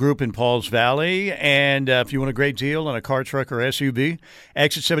Auto Group in Pauls Valley. And if you want a great deal on a car, truck, or SUV,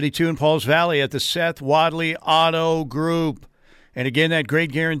 exit 72 in Pauls Valley at the Seth Wadley Auto Group. And again, that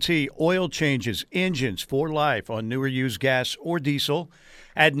great guarantee, oil changes, engines for life on newer used gas or diesel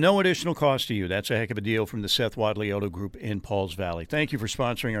at no additional cost to you. That's a heck of a deal from the Seth Wadley Auto Group in Pauls Valley. Thank you for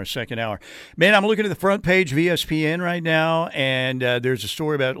sponsoring our second hour. Man, I'm looking at the front page of ESPN right now, and there's a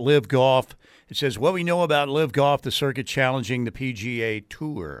story about Live Golf. It says, what we know about Live Golf, the circuit challenging the PGA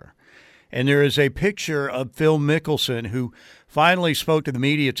Tour. And there is a picture of Phil Mickelson, who finally spoke to the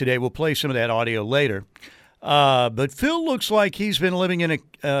media today. We'll play some of that audio later. But Phil looks like he's been living in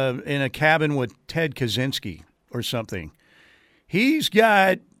a cabin with Ted Kaczynski or something. He's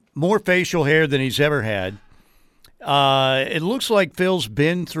got more facial hair than he's ever had. It looks like Phil's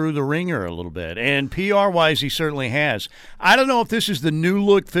been through the ringer a little bit, and PR-wise, he certainly has. I don't know if this is the new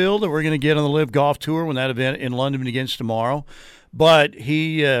look Phil that we're going to get on the Live Golf Tour when that event in London begins tomorrow, but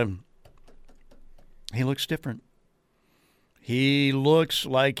he looks different. He looks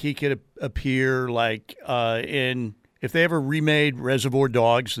like he could appear like if they ever remade Reservoir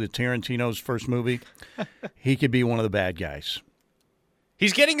Dogs, the Tarantino's first movie, he could be one of the bad guys.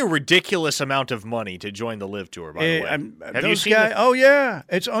 He's getting a ridiculous amount of money to join the Live Tour, by the way. Have you seen Oh, yeah.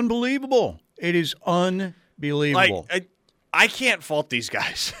 It's unbelievable. It is unbelievable. I can't fault these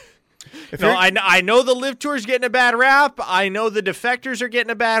guys. I know the Live Tour is getting a bad rap. I know the defectors are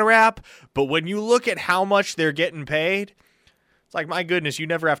getting a bad rap. But when you look at how much they're getting paid, it's like, my goodness, you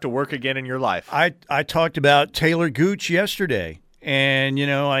never have to work again in your life. I talked about Taylor Gooch yesterday. And,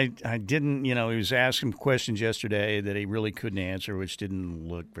 I didn't, he was asking questions yesterday that he really couldn't answer, which didn't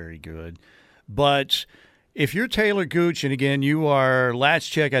look very good. But if you're Taylor Gooch, and again, you are, last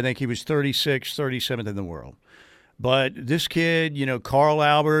check, I think he was 36th, 37th in the world. But this kid, Carl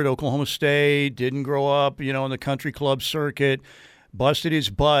Albert, Oklahoma State, didn't grow up, in the country club circuit, busted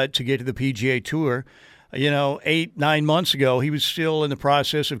his butt to get to the PGA Tour. 8-9 months ago, he was still in the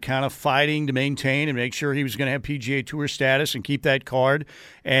process of kind of fighting to maintain and make sure he was going to have PGA Tour status and keep that card.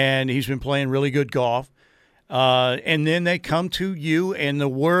 And he's been playing really good golf. And then they come to you, and the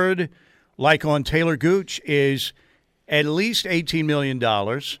word, like on Taylor Gooch, is at least $18 million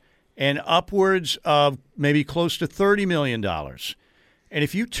and upwards of maybe close to $30 million. And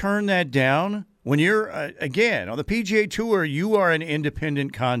if you turn that down, when you're, again, on the PGA Tour, you are an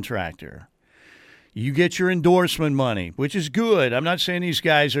independent contractor. You get your endorsement money, which is good. I'm not saying these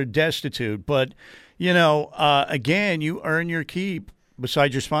guys are destitute, but, again, you earn your keep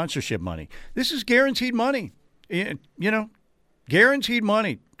besides your sponsorship money. This is guaranteed money. Guaranteed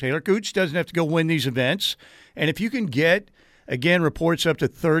money. Taylor Gooch doesn't have to go win these events. And if you can get, again, reports up to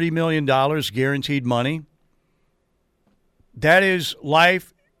 $30 million guaranteed money, that is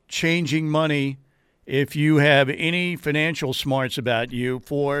life-changing money if you have any financial smarts about you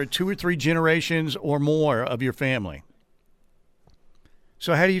for 2 or 3 generations or more of your family.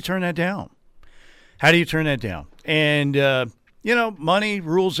 So how do you turn that down? How do you turn that down? And, money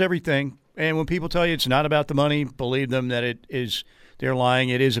rules everything. And when people tell you it's not about the money, believe them that it is. They're lying.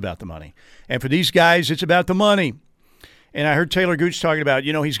 It is about the money. And for these guys, it's about the money. And I heard Taylor Gooch talking about,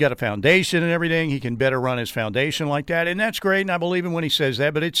 he's got a foundation and everything. He can better run his foundation like that. And that's great. And I believe him when he says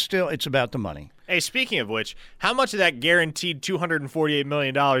that. But it's about the money. Hey, speaking of which, how much of that guaranteed $248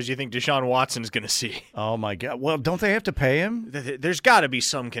 million do you think Deshaun Watson's going to see? Oh, my God. Well, don't they have to pay him? There's got to be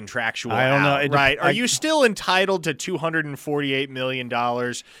some contractual I don't know. right? Are you still entitled to $248 million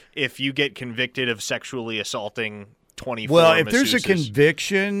if you get convicted of sexually assaulting 24 Well, if masseuses? there's a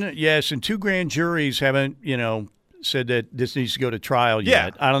conviction, yes, and 2 grand juries haven't, said that this needs to go to trial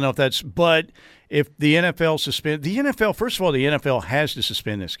yet. Yeah. I don't know if that's – but if the NFL the NFL, first of all, the NFL has to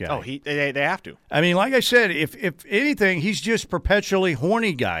suspend this guy. Oh, they have to. I mean, like I said, if anything, he's just perpetually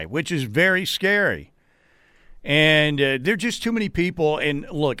horny guy, which is very scary. And there are just too many people. And,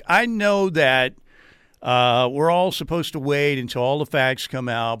 look, I know that we're all supposed to wait until all the facts come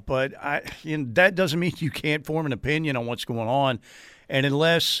out, but that doesn't mean you can't form an opinion on what's going on. And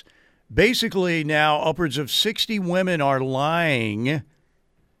unless – basically, now upwards of 60 women are lying.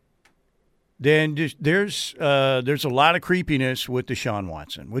 Then there's a lot of creepiness with Deshaun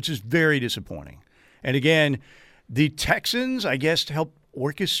Watson, which is very disappointing. And again, the Texans, I guess, to help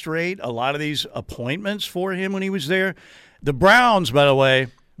orchestrate a lot of these appointments for him when he was there. The Browns, by the way,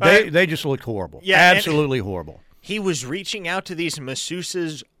 they just looked horrible. Yeah, absolutely horrible. He was reaching out to these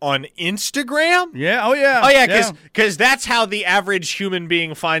masseuses on Instagram? Yeah. Oh, yeah. Oh, yeah, because that's how the average human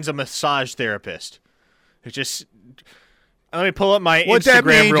being finds a massage therapist. It just – let me pull up my what Instagram that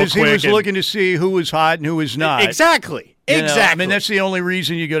means real is quick. He was looking to see who was hot and who was not. Exactly. Exactly. I mean, that's the only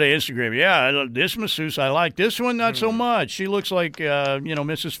reason you go to Instagram. Yeah, this masseuse I like. This one, not so much. She looks like,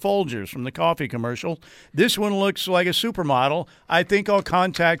 Mrs. Folgers from the coffee commercial. This one looks like a supermodel. I think I'll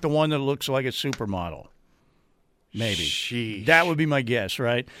contact the one that looks like a supermodel. Maybe. Sheesh. That would be my guess,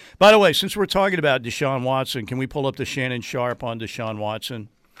 right? By the way, since we're talking about Deshaun Watson, can we pull up the Shannon Sharp on Deshaun Watson?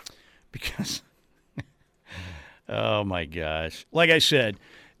 Because, oh, my gosh. Like I said,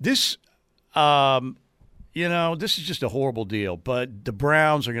 this, this is just a horrible deal. But the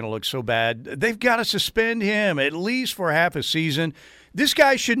Browns are going to look so bad. They've got to suspend him at least for half a season. This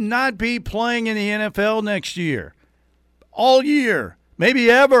guy should not be playing in the NFL next year. All year. Maybe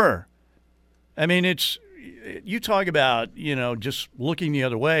ever. I mean, you talk about, just looking the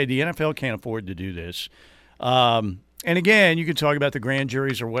other way. The NFL can't afford to do this. And again, you can talk about the grand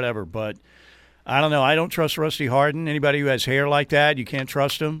juries or whatever, but I don't know. I don't trust Rusty Hardin. Anybody who has hair like that, you can't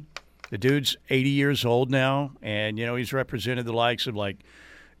trust him. The dude's 80 years old now, and, he's represented the likes of, like,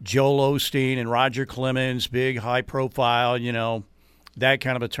 Joel Osteen and Roger Clemens, big, high-profile, that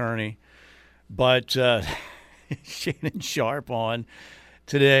kind of attorney. But Shannon Sharp on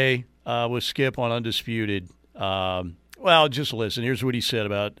today with Skip on Undisputed. Well, just listen. Here's what he said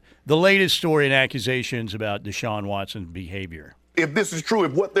about the latest story and accusations about Deshaun Watson's behavior. If this is true,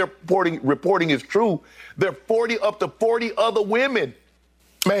 if what they're reporting is true, there are up to 40 other women.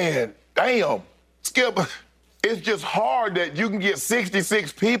 Man, damn. Skip, it's just hard that you can get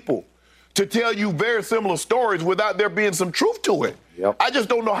 66 people to tell you very similar stories without there being some truth to it. Yep. I just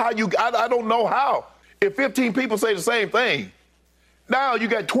don't know how I don't know how. If 15 people say the same thing, now you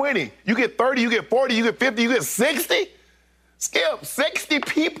got 20, you get 30, you get 40, you get 50, you get 60? Skip, 60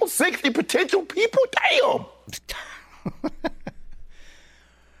 people, 60 potential people? Damn.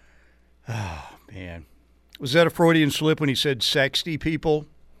 Oh, man. Was that a Freudian slip when he said 60 people?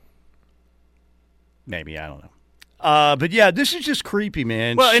 Maybe, I don't know. But, yeah, this is just creepy,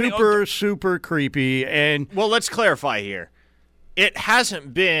 man. Well, super creepy. And well, let's clarify here. It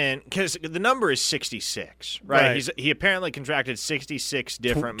hasn't been – because the number is 66, right? He apparently contracted 66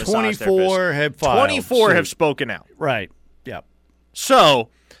 different massage therapists. 24 have filed. 24 have spoken out. Right, yeah. So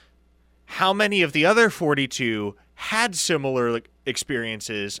how many of the other 42 had similar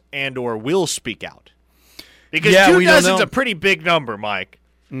experiences and or will speak out? Because 2 dozen's a pretty big number, Mike.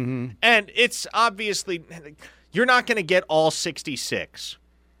 Mm-hmm. And it's obviously – you're not going to get all 66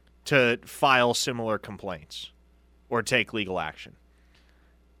 to file similar complaints or take legal action.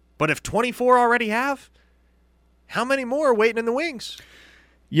 But if 24 already have, how many more are waiting in the wings?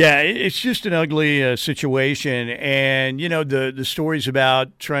 Yeah, it's just an ugly situation. And, the stories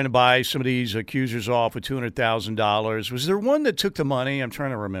about trying to buy some of these accusers off with $200,000. Was there one that took the money? I'm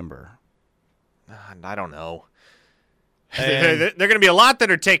trying to remember. I don't know. They're going to be a lot that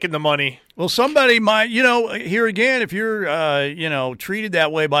are taking the money. Well, somebody might, here again, if you're, treated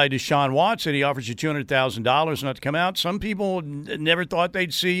that way by Deshaun Watson, he offers you $200,000 not to come out. Some people never thought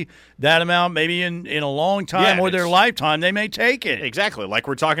they'd see that amount maybe in a long time or their lifetime. They may take it. Exactly. Like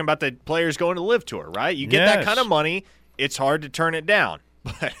we're talking about the players going to Live Tour, right? You get that kind of money, it's hard to turn it down.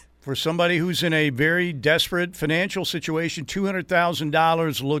 But for somebody who's in a very desperate financial situation,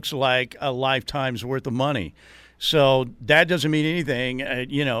 $200,000 looks like a lifetime's worth of money. So that doesn't mean anything,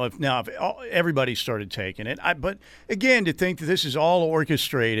 if everybody started taking it. But, again, to think that this is all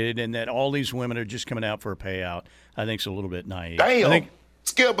orchestrated and that all these women are just coming out for a payout, I think is a little bit naive. Damn,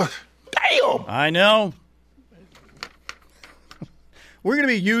 Skip, damn. I know. We're going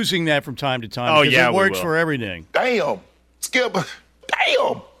to be using that from time to time because it works for everything. Damn, Skip,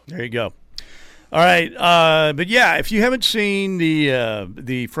 damn. There you go. All right, but yeah, if you haven't seen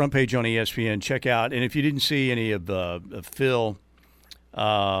the front page on ESPN, check out. And if you didn't see any of Phil,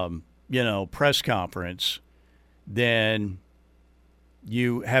 press conference, then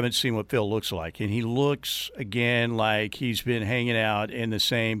you haven't seen what Phil looks like. And he looks again like he's been hanging out in the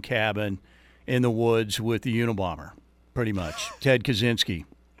same cabin in the woods with the Unabomber, pretty much. Ted Kaczynski.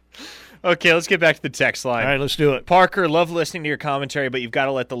 Okay, let's get back to the text line. All right, let's do it. Parker, love listening to your commentary, but you've got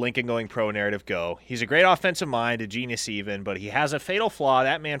to let the Lincoln Going Pro narrative go. He's a great offensive mind, a genius even, but he has a fatal flaw.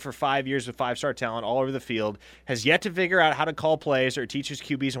 That man, for 5 years with five-star talent all over the field, has yet to figure out how to call plays or teach his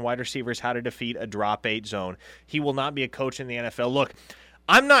QBs and wide receivers how to defeat a drop-8 zone. He will not be a coach in the NFL. Look,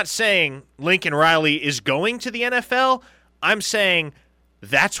 I'm not saying Lincoln Riley is going to the NFL. I'm saying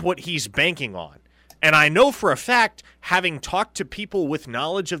that's what he's banking on. And I know for a fact, having talked to people with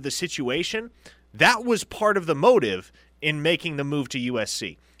knowledge of the situation, that was part of the motive in making the move to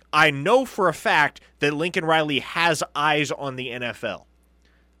USC. I know for a fact that Lincoln Riley has eyes on the NFL.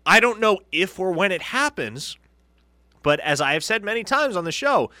 I don't know if or when it happens, but as I have said many times on the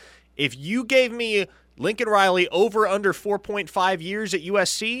show, if you gave me Lincoln Riley over under 4.5 years at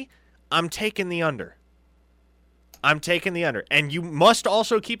USC, I'm taking the under. I'm taking the under. And you must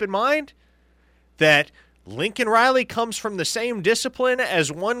also keep in mind that Lincoln Riley comes from the same discipline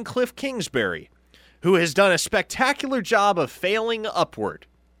as one Cliff Kingsbury, who has done a spectacular job of failing upward.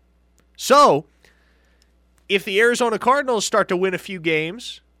 So, if the Arizona Cardinals start to win a few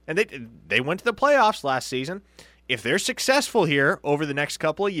games, and they went to the playoffs last season, if they're successful here over the next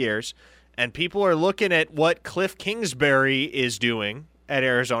couple of years, and people are looking at what Cliff Kingsbury is doing at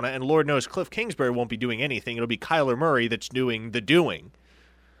Arizona, and Lord knows Cliff Kingsbury won't be doing anything. It'll be Kyler Murray that's doing the doing.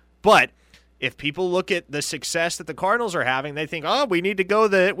 But if people look at the success that the Cardinals are having, they think, we need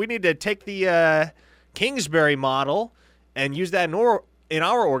to take the Kingsbury model and use that in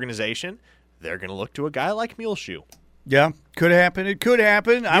our organization. They're going to look to a guy like Muleshoe. Yeah, could happen. It could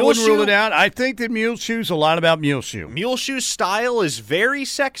happen. I wouldn't rule it out. I think that Muleshoe's a lot about Muleshoe. Muleshoe's style is very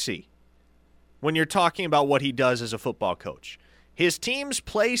sexy when you're talking about what he does as a football coach. His teams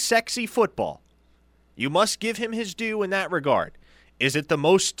play sexy football. You must give him his due in that regard. Is it the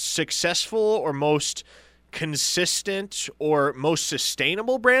most successful or most consistent or most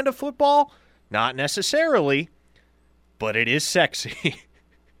sustainable brand of football? Not necessarily, but it is sexy.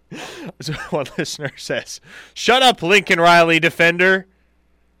 So one listener says, "Shut up, Lincoln Riley defender."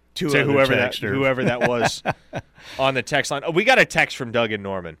 To whoever that was on the text line. Oh, we got a text from Doug and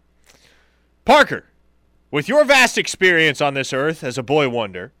Norman. Parker, with your vast experience on this earth as a boy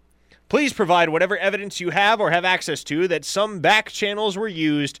wonder, please provide whatever evidence you have or have access to that some back channels were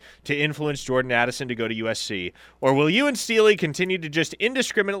used to influence Jordan Addison to go to USC. Or will you and Steely continue to just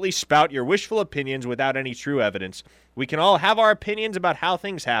indiscriminately spout your wishful opinions without any true evidence? We can all have our opinions about how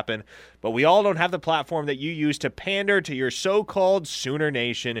things happen, but we all don't have the platform that you use to pander to your so-called Sooner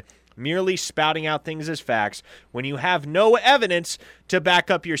Nation, merely spouting out things as facts when you have no evidence to back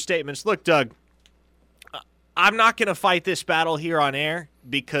up your statements. Look, Doug, I'm not going to fight this battle here on air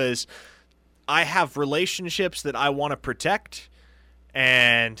because I have relationships that I want to protect,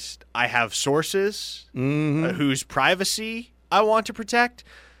 and I have sources whose privacy I want to protect.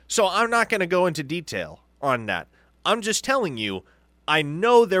 So I'm not going to go into detail on that. I'm just telling you, I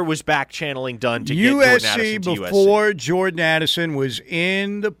know there was back channeling done to get Jordan Addison to USC. Before Jordan Addison was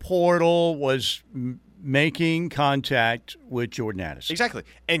in the portal, was making contact with Jordan Addison. Exactly.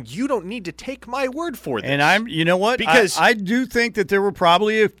 And you don't need to take my word for this. And you know what? Because I do think that there were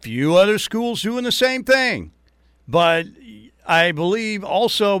probably a few other schools doing the same thing. But I believe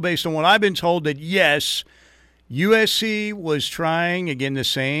also, based on what I've been told, that yes, USC was trying, again, the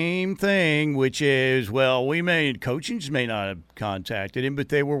same thing, which is, well, coaches may not have contacted him, but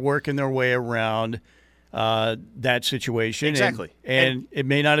they were working their way around that situation. Exactly. And it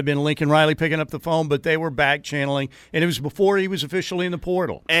may not have been Lincoln Riley picking up the phone, but they were back channeling, and it was before he was officially in the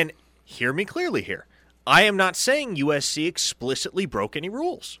portal. And hear me clearly here. I am not saying USC explicitly broke any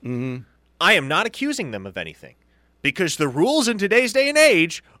rules. Mm-hmm. I am not accusing them of anything. Because the rules in today's day and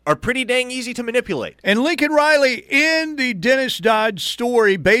age are pretty dang easy to manipulate. And Lincoln Riley, in the Dennis Dodd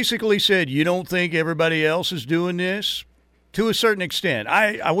story, basically said, you don't think everybody else is doing this? To a certain extent.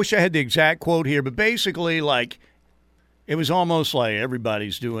 I wish I had the exact quote here, but basically, like, it was almost like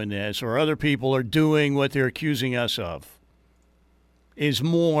everybody's doing this or other people are doing what they're accusing us of, is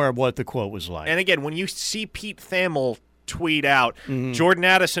more of what the quote was like. And again, when you see Pete Thamel tweet out, Jordan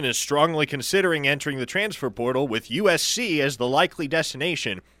Addison is strongly considering entering the transfer portal with USC as the likely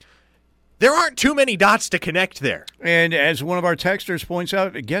destination, there aren't too many dots to connect there. And as one of our texters points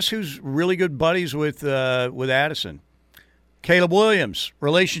out, guess who's really good buddies with Addison? Caleb Williams.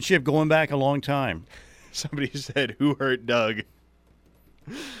 Relationship going back a long time. Somebody said, who hurt Doug?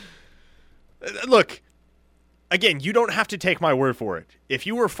 Look, again, you don't have to take my word for it. If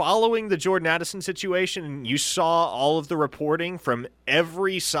you were following the Jordan Addison situation and you saw all of the reporting from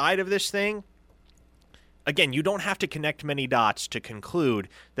every side of this thing, again, you don't have to connect many dots to conclude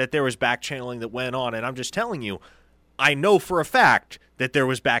that there was back channeling that went on. And I'm just telling you, I know for a fact that there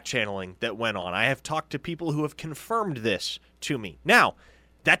was back channeling that went on. I have talked to people who have confirmed this to me. Now,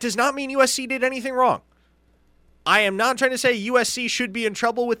 that does not mean USC did anything wrong. I am not trying to say USC should be in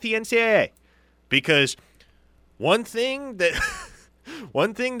trouble with the NCAA, because one thing that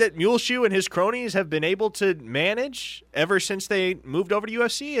Muleshoe and his cronies have been able to manage ever since they moved over to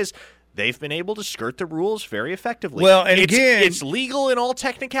USC is they've been able to skirt the rules very effectively. Well, and it's legal in all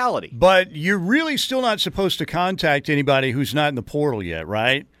technicality. But you're really still not supposed to contact anybody who's not in the portal yet,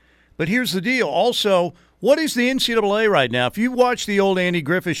 right? But here's the deal. Also, what is the NCAA right now? If you watch the old Andy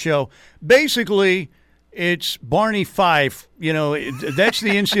Griffith show, basically it's Barney Fife. You know, that's the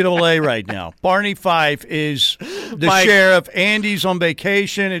NCAA right now. Barney Fife is the sheriff. Andy's on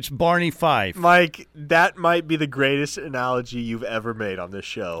vacation. It's Barney Fife. Mike, that might be the greatest analogy you've ever made on this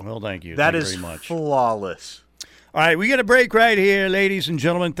show. Well, thank you. That thank is you very much. Flawless. All right, we got a break right here, ladies and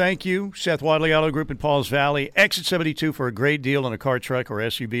gentlemen. Thank you. Seth Wadley Auto Group in Pauls Valley. Exit 72 for a great deal on a car, truck, or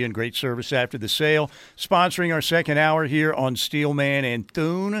SUV and great service after the sale. Sponsoring our second hour here on Steelman and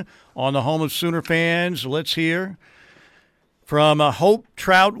Thune on the home of Sooner fans. Let's hear from Hope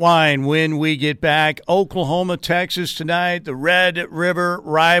Trout Wine when we get back. Oklahoma, Texas tonight. The Red River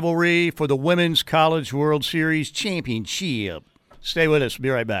rivalry for the Women's College World Series Championship. Stay with us. We'll be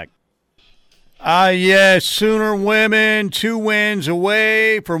right back. Yes, Sooner women 2 wins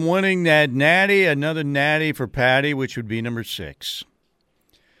away from winning that natty, another natty for Patty, which would be number 6.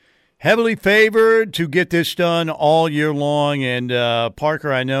 Heavily favored to get this done all year long. And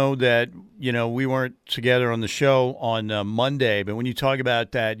Parker, I know that, you know, we weren't together on the show on Monday, but when you talk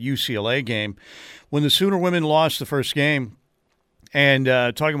about that UCLA game, when the Sooner women lost the first game, and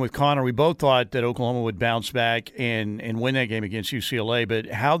talking with Connor, we both thought that Oklahoma would bounce back and win that game against UCLA. But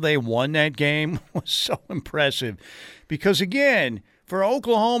how they won that game was so impressive. Because, again, for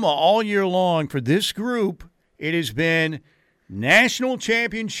Oklahoma all year long, for this group, it has been national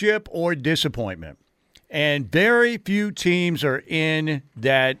championship or disappointment. And very few teams are in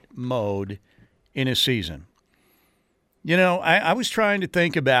that mode in a season. You know, I was trying to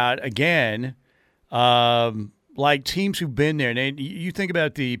think about, again, like teams who've been there. And you think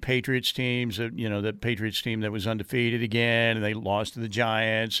about the Patriots teams, you know, the Patriots team that was undefeated again, and they lost to the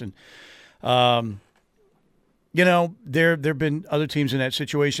Giants. And, you know, there have been other teams in that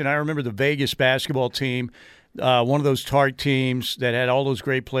situation. I remember the Vegas basketball team, one of those Tark teams that had all those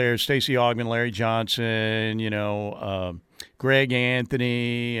great players, Stacey Augmon, Larry Johnson, you know, Greg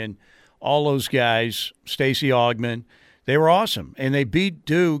Anthony, and all those guys, Stacey Augmon. They were awesome, and they beat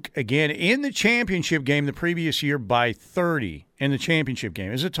Duke again in the championship game the previous year by 30 in the championship game.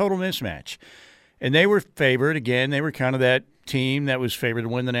 It was a total mismatch, and they were favored. Again, they were kind of that team that was favored to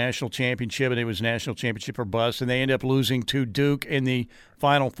win the national championship, and it was national championship or bust, and they ended up losing to Duke in the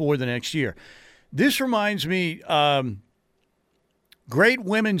Final Four the next year. This reminds me, great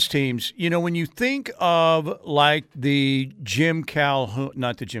women's teams. You know, when you think of like the Jim Calhoun,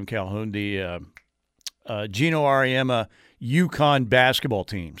 not the Jim Calhoun, the Gino Auriemma UConn basketball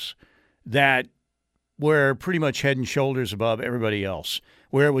teams that were pretty much head and shoulders above everybody else,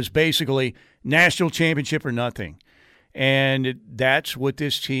 where it was basically national championship or nothing. And that's what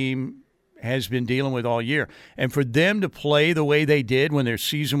this team has been dealing with all year. And for them to play the way they did when their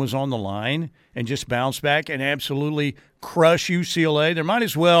season was on the line and just bounce back and absolutely crush UCLA, there might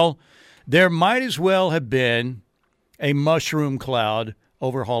as well have been a mushroom cloud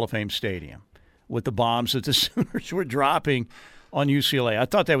over Hall of Fame Stadium with the bombs that the Sooners were dropping on UCLA. I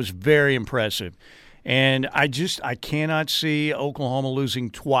thought that was very impressive. And I cannot see Oklahoma losing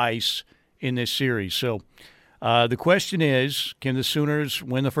twice in this series. So the question is, can the Sooners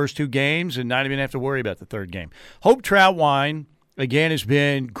win the first 2 games and not even have to worry about the third game? Hope Troutwine, again, has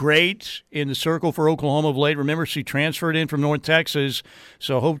been great in the circle for Oklahoma of late. Remember, she transferred in from North Texas.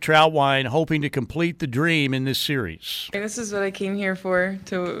 So Hope Troutwine hoping to complete the dream in this series. This is what I came here for,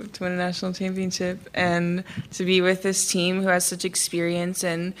 to win a national championship and to be with this team who has such experience,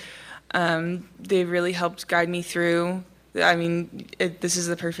 and they've really helped guide me through. I mean, this is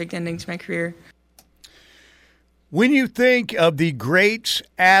the perfect ending to my career. When you think of the great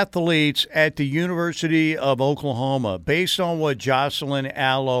athletes at the University of Oklahoma, based on what Jocelyn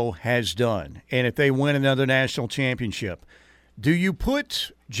Alo has done, and if they win another national championship, do you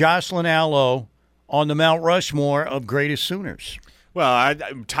put Jocelyn Alo on the Mount Rushmore of greatest Sooners? Well,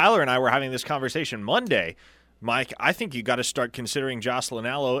 Tyler and I were having this conversation Monday. Mike, I think you got to start considering Jocelyn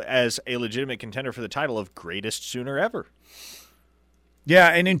Alo as a legitimate contender for the title of greatest Sooner ever. Yeah,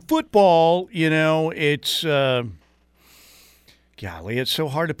 and in football, it's golly, it's so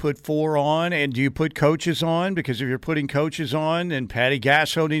hard to put 4 on. And do you put coaches on? Because if you're putting coaches on, then Patty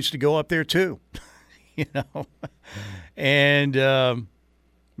Gasso needs to go up there too. And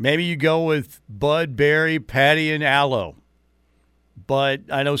maybe you go with Bud, Barry, Patty, and Alo. But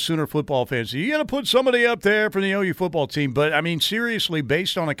I know Sooner football fans, you got to put somebody up there for the OU football team. But, I mean, seriously,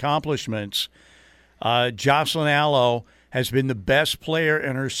 based on accomplishments, Jocelyn Alo has been the best player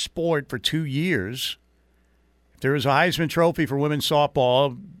in her sport for 2 years. If there was a Heisman Trophy for women's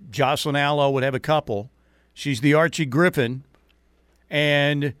softball, Jocelyn Alo would have a couple. She's the Archie Griffin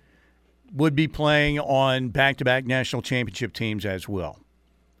and would be playing on back-to-back national championship teams as well.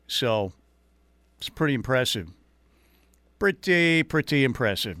 So it's pretty impressive. Pretty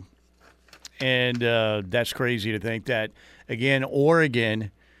impressive. And that's crazy to think that, again,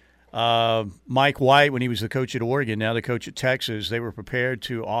 Oregon, Mike White, when he was the coach at Oregon, now the coach at Texas, they were prepared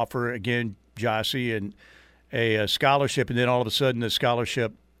to offer, again, Jossie and a scholarship, and then all of a sudden the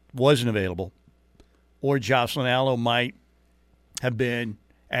scholarship wasn't available. Or Jocelyn Alo might have been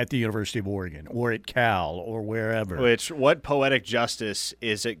at the University of Oregon or at Cal or wherever. What poetic justice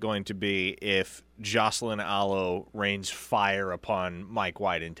is it going to be if Jocelyn Alo rains fire upon Mike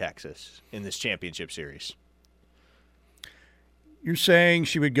White in Texas in this championship series? You're saying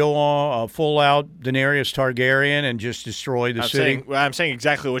she would go on full-out Daenerys Targaryen and just destroy the city? I'm saying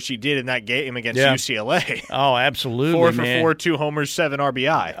exactly what she did in that game against UCLA. Oh, absolutely, 4 for 4, 2 homers, 7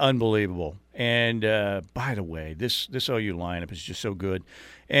 RBI. Unbelievable. And, by the way, this OU lineup is just so good.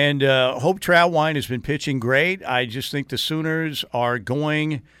 And Hope Troutwine has been pitching great. I just think the Sooners are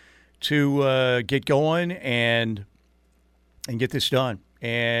going to get going and get this done.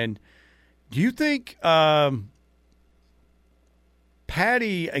 And do you think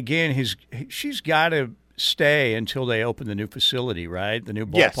Patty, again, she's got to stay until they open the new facility, right? The new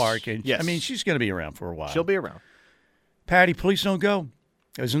ballpark. Yes. I mean, she's going to be around for a while. She'll be around. Patty, please don't go.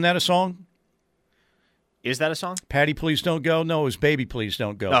 Isn't that a song? Is that a song? Patty, please don't go. No, it was Baby, please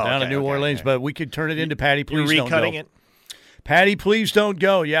don't go. Down in New Orleans, but we could turn it into Patty, please don't go. You're recutting it? Patty, please don't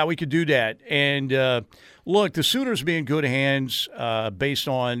go. Yeah, we could do that. And look, the Sooners be in good hands based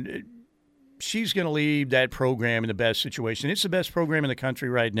on she's going to leave that program in the best situation. It's the best program in the country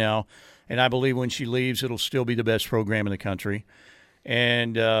right now, and I believe when she leaves, it'll still be the best program in the country.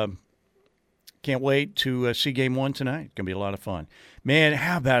 And can't wait to see Game 1 tonight. It's going to be a lot of fun. Man,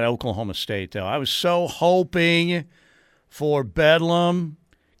 how about Oklahoma State, though? I was so hoping for Bedlam.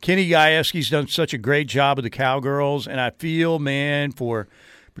 Kenny Gajewski's done such a great job with the Cowgirls, and I feel, man, for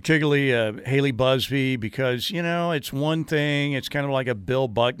particularly Haley Busby because, it's one thing. It's kind of like a Bill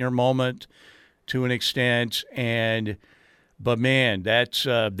Buckner moment to an extent. But, man,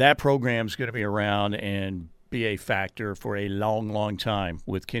 that program's going to be around and be a factor for a long, long time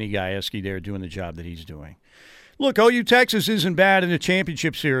with Kenny Gajewski there doing the job that he's doing. Look, OU Texas isn't bad in the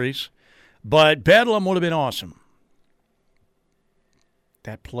championship series, but Bedlam would have been awesome.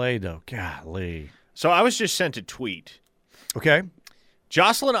 That play, though, golly. So I was just sent a tweet. Okay.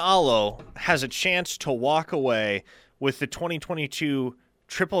 Jocelyn Alo has a chance to walk away with the 2022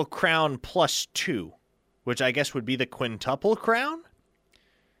 Triple Crown +2, which I guess would be the quintuple crown.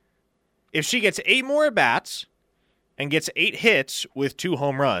 If she gets 8 more at-bats and gets 8 hits with 2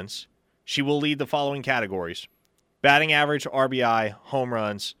 home runs, she will lead the following categories: batting average, RBI, home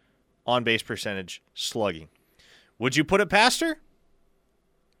runs, on-base percentage, slugging. Would you put it past her?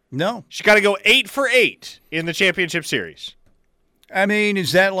 No. She got to go 8 for 8 in the championship series. I mean,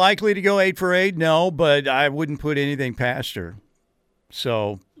 is that likely to go 8 for 8? No, but I wouldn't put anything past her.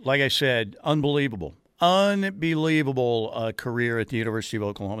 So, like I said, unbelievable career at the University of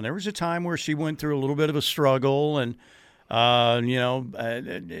Oklahoma. There was a time where she went through a little bit of a struggle and,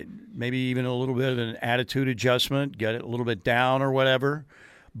 maybe even a little bit of an attitude adjustment, got it a little bit down or whatever.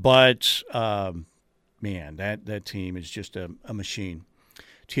 But, man, that team is just a machine.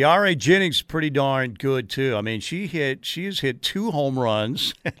 Tiare Jennings pretty darn good, too. I mean, she has hit 2 home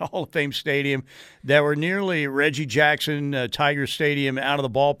runs at Hall of Fame Stadium that were nearly Reggie Jackson Tiger Stadium out of the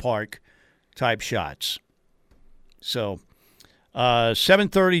ballpark type shots. So,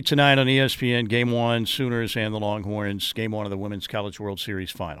 7:30 tonight on ESPN, Game 1, Sooners and the Longhorns, Game 1 of the Women's College World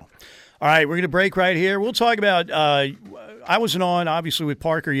Series Final. All right, we're going to break right here. We'll talk about I wasn't on, obviously, with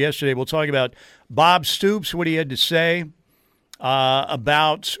Parker yesterday. We'll talk about Bob Stoops, what he had to say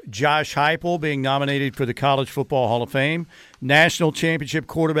about Josh Heupel being nominated for the College Football Hall of Fame, national championship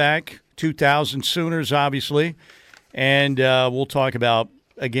quarterback, 2000 Sooners, obviously. And we'll talk about,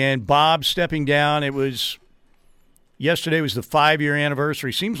 again, Bob stepping down. Yesterday was the 5-year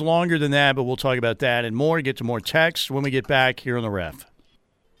anniversary. Seems longer than that, but we'll talk about that and more. Get to more text when we get back here on the Ref.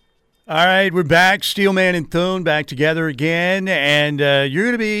 All right, we're back. Steelman and Thune back together again. And you're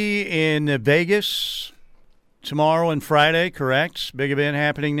going to be in Vegas tomorrow and Friday, correct? Big event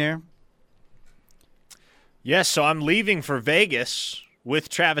happening there? Yes, so I'm leaving for Vegas with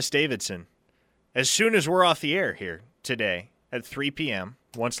Travis Davidson as soon as we're off the air here today at 3 p.m.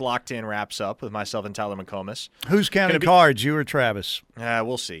 Once Locked In wraps up with myself and Tyler McComas. Who's counting cards, you or Travis?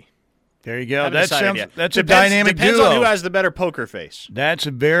 We'll see. There you go. That's a dynamic duo. Depends on who has the better poker face. That's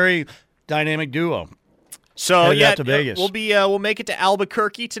a very dynamic duo. So, yeah, to Vegas. We'll make it to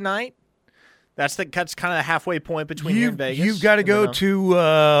Albuquerque tonight. That's kind of the halfway point between here and Vegas. You've got to go to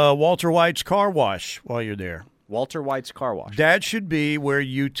Walter White's Car Wash while you're there. Walter White's Car Wash. That should be where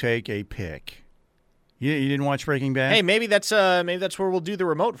you take a pick. You didn't watch Breaking Bad? Hey, maybe that's where we'll do the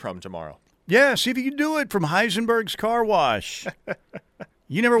remote from tomorrow. Yeah, see if you can do it from Heisenberg's Car Wash.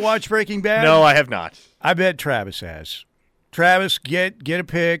 You never watched Breaking Bad? No, I have not. I bet Travis has. Travis, get a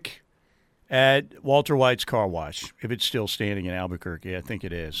pick at Walter White's Car Wash if it's still standing in Albuquerque. I think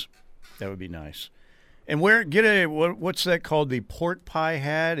it is. That would be nice. And what's that called? The pork pie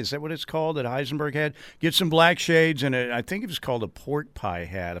hat? Is that what it's called that Heisenberg had? Get some black shades, and I think it was called a pork pie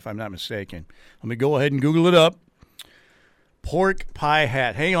hat, if I'm not mistaken. Let me go ahead and Google it up. Pork pie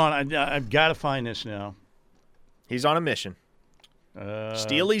hat. Hang on, I've got to find this now. He's on a mission.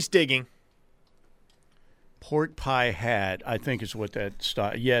 Steely's digging. Pork pie hat, I think is what that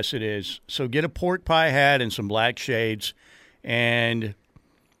style. Yes, it is. So get a pork pie hat and some black shades, and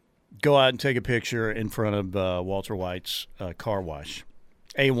go out and take a picture in front of Walter White's Car Wash.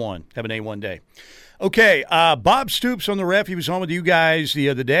 A1. Have an A1 day. Okay, Bob Stoops on the Ref. He was on with you guys the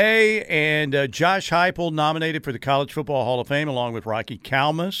other day. And Josh Heupel nominated for the College Football Hall of Fame along with Rocky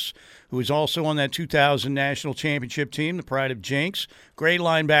Kalmus, who is also on that 2000 National Championship team, the pride of Jenks. Great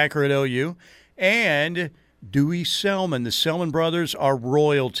linebacker at OU. And Dewey Selman. The Selman brothers are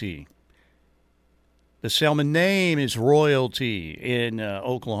royalty. The Selman name is royalty in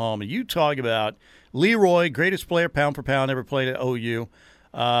Oklahoma. You talk about Leroy, greatest player pound for pound ever played at OU.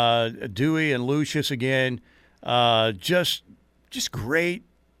 Dewey and Lucius again, just great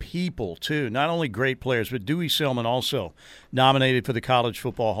people too. Not only great players, but Dewey Selman also nominated for the College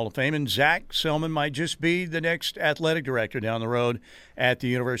Football Hall of Fame. And Zach Selman might just be the next athletic director down the road at the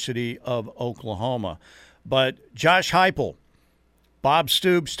University of Oklahoma. But Josh Heupel, Bob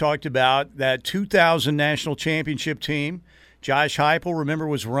Stoops talked about that 2000 National Championship team. Josh Heupel, remember,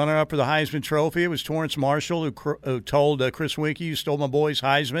 was runner-up for the Heisman Trophy. It was Torrance Marshall who told Chris Winkie, "You stole my boy's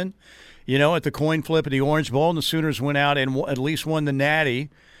Heisman," at the coin flip of the Orange Bowl, and the Sooners went out and at least won the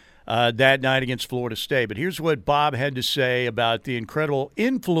Natty that night against Florida State. But here's what Bob had to say about the incredible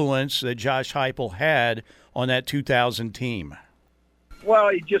influence that Josh Heupel had on that 2000 team. Well,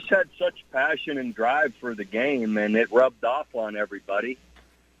 he just had such passion and drive for the game, and it rubbed off on everybody.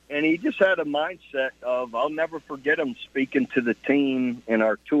 And he just had a mindset of, I'll never forget him speaking to the team in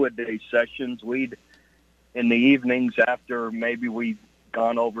our two-a-day sessions. In the evenings after maybe we'd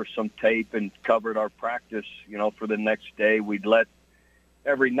gone over some tape and covered our practice, for the next day,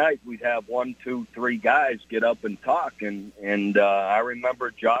 every night we'd have 1, 2, 3 guys get up and talk. And I remember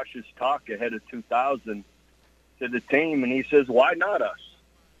Josh's talk ahead of 2000 to the team, and he says, "Why not us?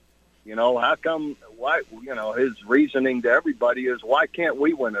 How come? Why? His reasoning to everybody is, why can't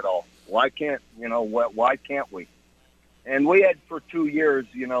we win it all? Why can't Why can't we?" And we had for 2 years,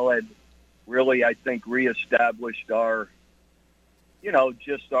 had really, I think, reestablished our,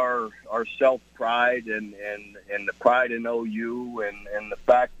 just our self-pride and the pride in OU and the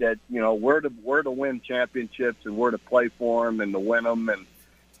fact that, we're to win championships and we're to play for them and to win them.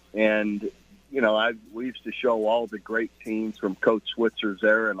 And we used to show all the great teams from Coach Switzer's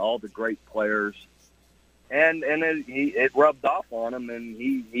era and all the great players. And it rubbed off on him, and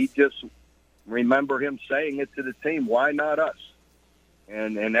he just remember him saying it to the team, why not us?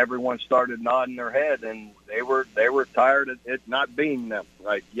 And everyone started nodding their head, and they were tired of it not being them.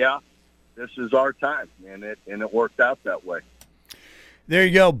 Like, yeah, this is our time, and it worked out that way. There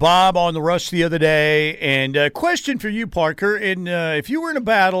you go, Bob on the Rush the other day. And a question for you, Parker. And if you were in a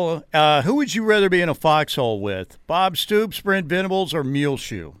battle, who would you rather be in a foxhole with? Bob Stoops, Brent Venables, or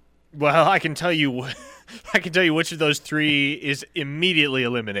Muleshoe? Well, I can tell you which of those three is immediately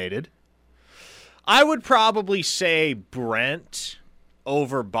eliminated. I would probably say Brent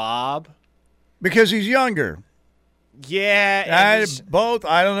over Bob. Because he's younger. Yeah. Both.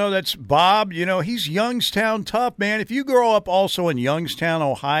 I don't know. That's Bob. He's Youngstown tough, man. If you grow up also in Youngstown,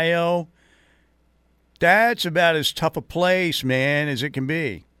 Ohio, that's about as tough a place, man, as it can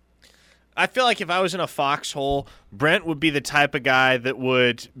be. I feel like if I was in a foxhole, Brent would be the type of guy that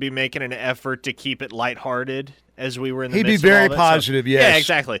would be making an effort to keep it lighthearted as we were in the midst of He'd be very all positive, yes. Yeah,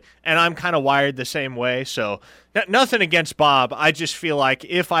 exactly. And I'm kind of wired the same way, so nothing against Bob. I just feel like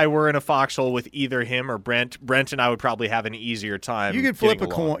if I were in a foxhole with either him or Brent and I would probably have an easier time. You could flip a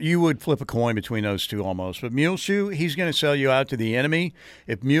coin. You would flip a coin between those two almost. But Muleshoe, he's going to sell you out to the enemy.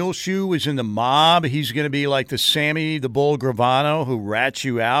 If Muleshoe was in the mob, he's going to be like the Sammy the Bull Gravano who rats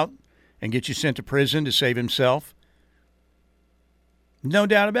you out and gets you sent to prison to save himself. No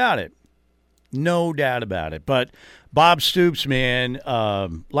doubt about it. No doubt about it. But Bob Stoops, man,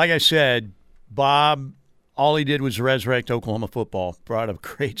 like I said, Bob, all he did was resurrect Oklahoma football. Brought up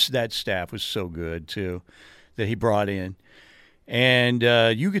that staff was so good, too, that he brought in. And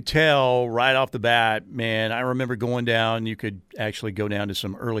you could tell right off the bat, man, I remember going down. You could actually go down to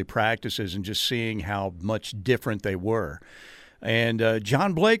some early practices and just seeing how much different they were. And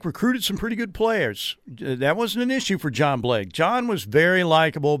John Blake recruited some pretty good players. That wasn't an issue for John Blake. John was very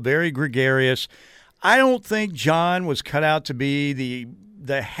likable, very gregarious. I don't think John was cut out to be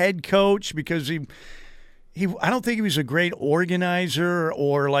the head coach because I don't think he was a great organizer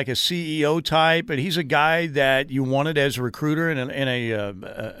or like a CEO type, but he's a guy that you wanted as a recruiter and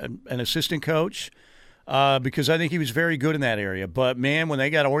an assistant coach because I think he was very good in that area. But, man, when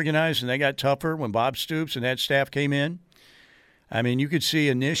they got organized and they got tougher, when Bob Stoops and that staff came in, I mean, you could see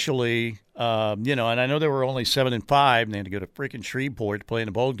initially, and I know they were only 7-5, and they had to go to freaking Shreveport to play in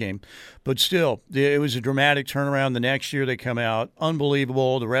a bowl game. But still, it was a dramatic turnaround. The next year they come out,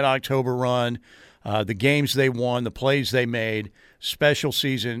 unbelievable. The Red October run, the games they won, the plays they made, special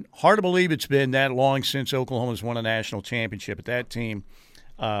season. Hard to believe it's been that long since Oklahoma's won a national championship. But that team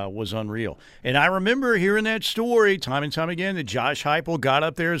was unreal. And I remember hearing that story time and time again that Josh Heupel got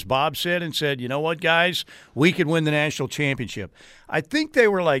up there, as Bob said, and said, you know what, guys, we could win the national championship. I think they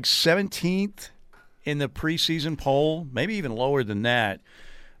were like 17th in the preseason poll, maybe even lower than that,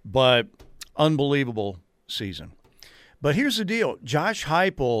 but unbelievable season. But here's the deal. Josh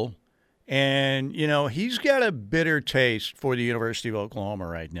Heupel, and, he's got a bitter taste for the University of Oklahoma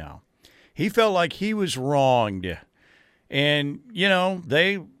right now. He felt like he was wronged. And,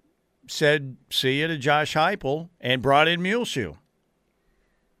 they said, see you to Josh Heupel and brought in Muleshoe.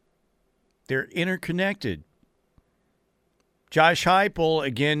 They're interconnected. Josh Heupel,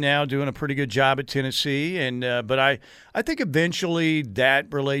 again, now doing a pretty good job at Tennessee. And but I think eventually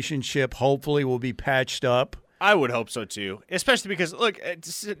that relationship hopefully will be patched up. I would hope so, too. Especially because, look,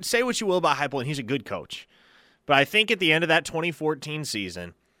 say what you will about Heupel, and he's a good coach. But I think at the end of that 2014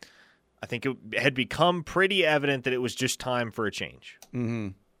 season, I think it had become pretty evident that it was just time for a change. Mm-hmm.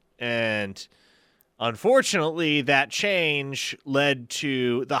 And unfortunately, that change led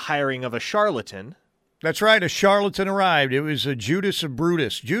to the hiring of a charlatan. That's right. A charlatan arrived. It was a Judas of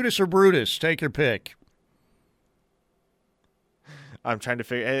Brutus. Judas or Brutus, take your pick. I'm trying to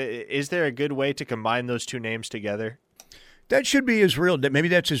figure, is there a good way to combine those two names together? That should be his real, maybe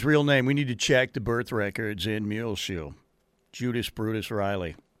that's his real name. We need to check the birth records in Muleshoe. Judas Brutus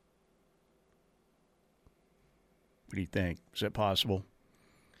Riley. What do you think? Is that possible?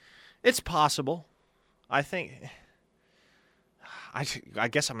 It's possible. I think. I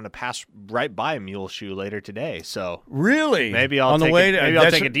guess I'm going to pass right by Muleshoe later today. So really, maybe I'll take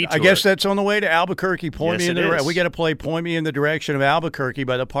a detour. I guess that's on the way to Albuquerque. Yes, we got to play "Point Me in the Direction of Albuquerque"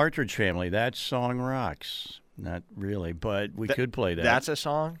 by the Partridge Family. That song rocks. Not really, but we could play that. That's a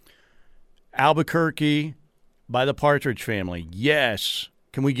song. Albuquerque by the Partridge Family. Yes.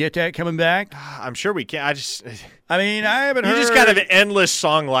 Can we get that coming back? I'm sure we can. I mean, I haven't heard. You just got an endless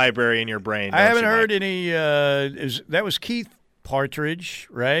song library in your brain. I haven't heard any. That was Keith Partridge,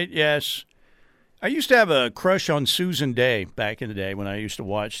 right? Yes. I used to have a crush on Susan Day back in the day when I used to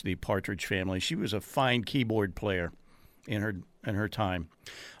watch the Partridge Family. She was a fine keyboard player in her time.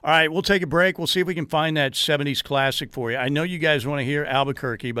 All right, we'll take a break. We'll see if we can find that 70s classic for you. I know you guys want to hear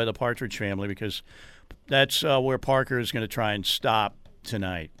Albuquerque by the Partridge Family because that's where Parker is going to try and stop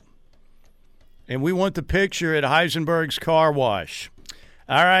tonight. And we want the picture at Heisenberg's Car Wash.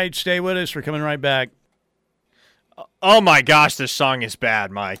 All right, stay with us. We're coming right back. Oh, my gosh, this song is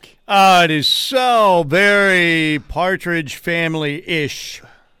bad, Mike. Oh, it is so very Partridge Family-ish.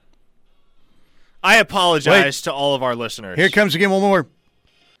 I apologize to all of our listeners. Here comes again one more.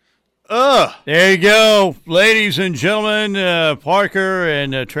 Ugh. There you go. Ladies and gentlemen, Parker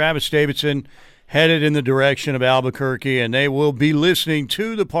and Travis Davidson headed in the direction of Albuquerque, and they will be listening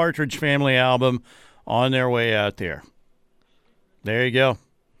to the Partridge Family album on their way out there. There you go.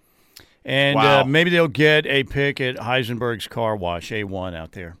 And wow. Maybe they'll get a pick at Heisenberg's Car Wash, A1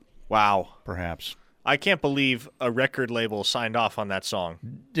 out there. Wow. Perhaps. I can't believe a record label signed off on that song.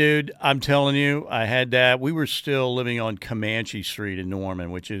 Dude, I'm telling you, I had that. We were still living on Comanche Street in Norman,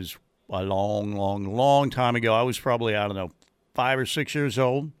 which is a long, long, long time ago. I was probably, 5 or 6 years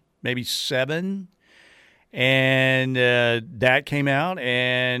old. Maybe 7, and that came out,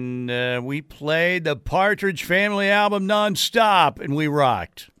 and we played the Partridge Family album nonstop, and we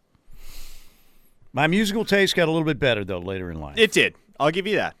rocked. My musical taste got a little bit better, though, later in life. It did. I'll give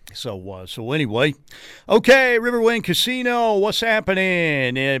you that. So anyway, okay, Riverwind Casino, what's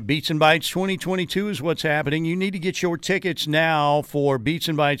happening? Beats and Bites 2022 is what's happening. You need to get your tickets now for Beats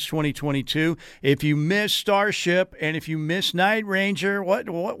and Bites 2022. If you miss Starship and if you miss Night Ranger, what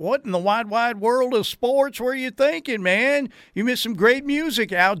in the wide world of sports were you thinking, man? You missed some great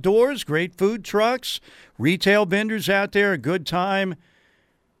music outdoors, great food trucks, retail vendors out there, a good time.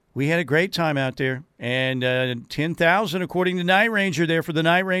 We had a great time out there, and 10,000 according to Night Ranger there for the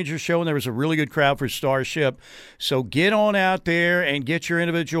Night Ranger show, and there was a really good crowd for Starship. So get on out there and get your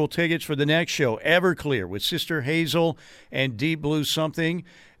individual tickets for the next show, Everclear, with Sister Hazel and Deep Blue Something.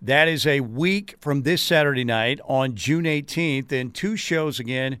 That is a week from this Saturday night on June 18th, and 2 shows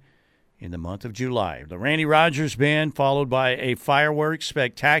again in the month of July. The Randy Rogers Band, followed by a fireworks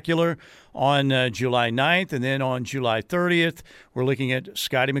spectacular on July 9th. And then on July 30th, we're looking at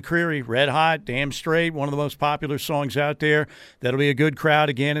Scotty McCreery, Red Hot, Damn Straight, one of the most popular songs out there. That'll be a good crowd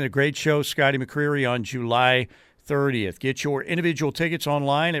again and a great show, Scotty McCreery, on July 30th. Get your individual tickets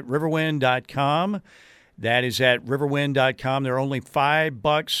online at riverwind.com. That is at riverwind.com. They're only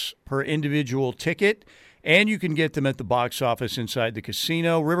 $5 per individual ticket. And you can get them at the box office inside the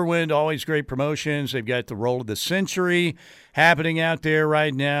casino. Riverwind, always great promotions. They've got the Roll of the Century happening out there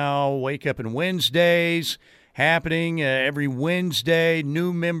right now. Wake Up and Wednesdays happening every Wednesday.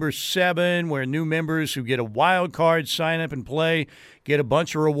 New Member 7, where new members who get a wild card sign up and play get a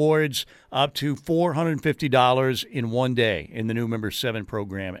bunch of rewards up to $450 in one day in the New Member 7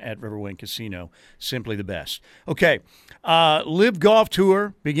 program at Riverwind Casino. Simply the best. Okay, Live Golf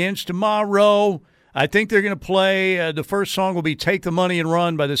Tour begins tomorrow. I think they're going to play, the first song will be Take the Money and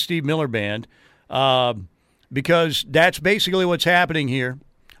Run by the Steve Miller Band, because that's basically what's happening here.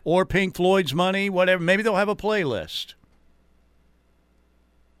 Or Pink Floyd's Money, whatever. Maybe they'll have a playlist.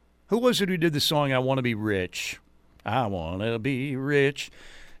 Who was it who did the song, I Want to Be Rich? I want to be rich.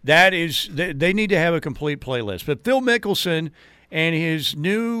 That is, they need to have a complete playlist. But Phil Mickelson and his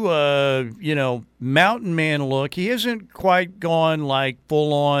new, mountain man look, he hasn't quite gone like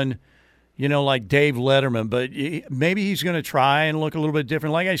full on, like Dave Letterman, but maybe he's going to try and look a little bit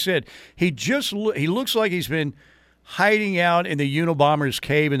different. Like I said, he looks like he's been hiding out in the Unabomber's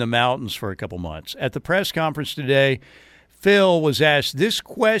cave in the mountains for a couple months. At the press conference today, Phil was asked this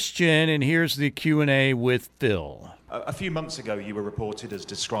question, and here's the Q&A with Phil. A few months ago, you were reported as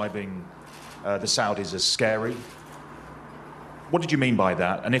describing the Saudis as scary. What did you mean by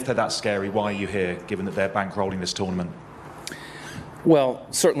that? And if they're that scary, why are you here, given that they're bankrolling this tournament? Well,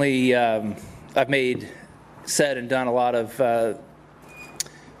 certainly I've said and done a lot of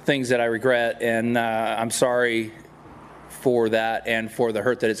things that I regret, and I'm sorry for that and for the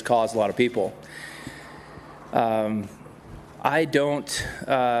hurt that it's caused a lot of people. I don't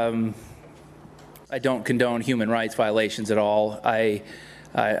condone human rights violations at all. I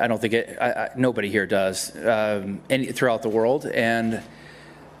don't think nobody here does throughout the world, and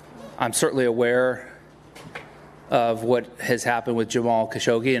I'm certainly aware of what has happened with Jamal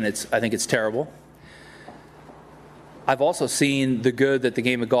Khashoggi, and I think it's terrible. I've also seen the good that the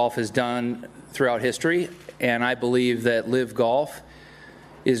game of golf has done throughout history, and I believe that Live Golf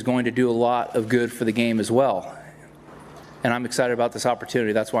is going to do a lot of good for the game as well. And I'm excited about this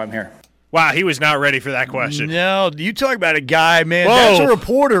opportunity. That's why I'm here. Wow, he was not ready for that question. No, you talk about a guy, man. Whoa. That's a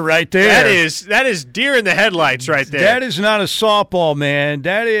reporter right there. That is deer in the headlights right there. That is not a softball, man.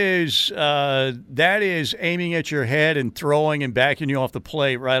 That is aiming at your head and throwing and backing you off the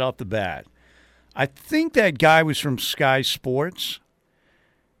plate right off the bat. I think that guy was from Sky Sports.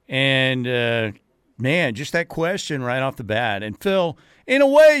 And, man, just that question right off the bat. And, Phil, in a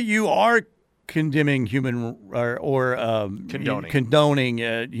way, you are condemning condoning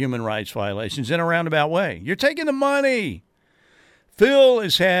human rights violations in a roundabout way. You're taking the money. Phil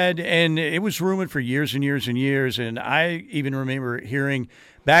has had, and it was rumored for years and years and years, and I even remember hearing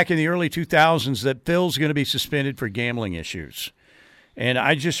back in the early 2000s that Phil's going to be suspended for gambling issues. And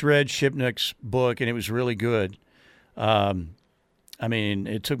I just read Shipnuck's book, and it was really good. I mean,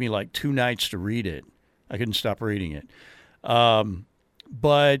 it took me like 2 nights to read it. I couldn't stop reading it.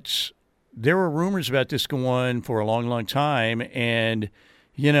 But there were rumors about this going on for a long, long time. And,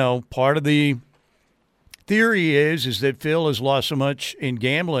 you know, part of the theory is that Phil has lost so much in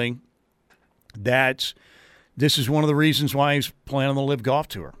gambling that this is one of the reasons why he's playing on the Live Golf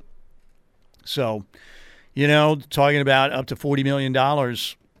Tour. So, you know, talking about up to $40 million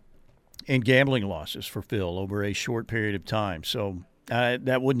in gambling losses for Phil over a short period of time. So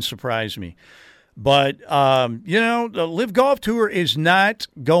that wouldn't surprise me. But, you know, the Live Golf Tour is not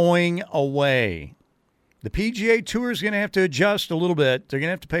going away. The PGA Tour is going to have to adjust a little bit. They're going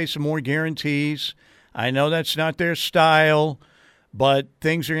to have to pay some more guarantees. I know that's not their style, but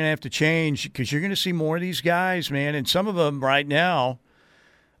things are going to have to change because you're going to see more of these guys, man. And some of them right now,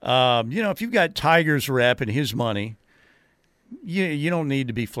 you know, if you've got Tiger's rep and his money, you don't need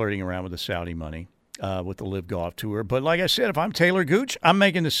to be flirting around with the Saudi money with the Live Golf Tour. But like I said, if I'm Taylor Gooch, I'm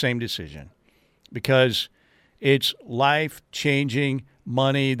making the same decision. Because it's life-changing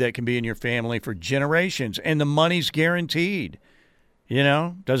money that can be in your family for generations, and the money's guaranteed. You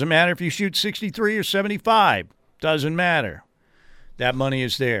know, doesn't matter if you shoot 63 or 75. Doesn't matter. That money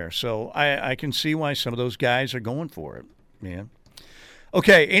is there. So I can see why some of those guys are going for it, man.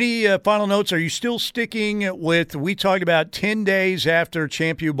 Okay, any final notes? Are you still sticking with, we talked about 10 days after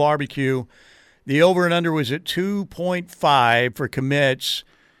Champ U Barbecue, the over and under was at 2.5 for commits.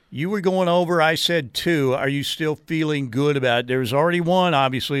 You were going over, I said 2. Are you still feeling good about it? There was already one,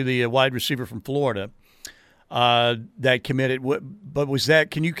 obviously, the wide receiver from Florida that committed. But was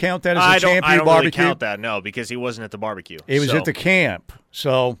that, can you count that as a Champ U I don't barbecue? really count that, no, because he wasn't at the barbecue. It was at the camp.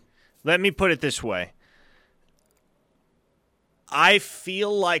 So let me put it this way. I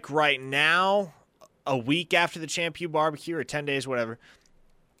feel like right now, a week after the Champ U barbecue or 10 days, whatever,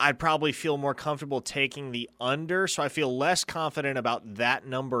 I'd probably feel more comfortable taking the under, so I feel less confident about that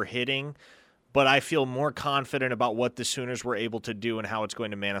number hitting, but I feel more confident about what the Sooners were able to do and how it's going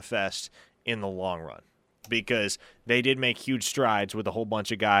to manifest in the long run, because they did make huge strides with a whole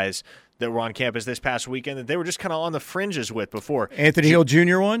bunch of guys that were on campus this past weekend that they were just kind of on the fringes with before. Anthony Hill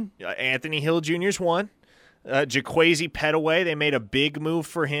Jr. won? Anthony Hill Jr.'s won. Jaquazi Petaway, they made a big move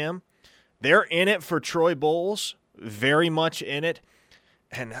for him. They're in it for Troy Bowles, very much in it.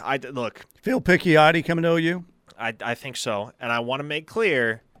 And look, Phil Picciotti coming to OU? I think so. And I want to make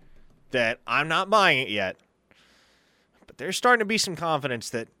clear that I'm not buying it yet. But there's starting to be some confidence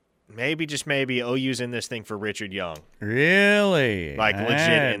that maybe, just maybe, OU's in this thing for Richard Young. Really? Like,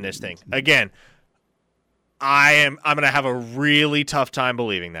 legit in this thing. Again, I'm going to have a really tough time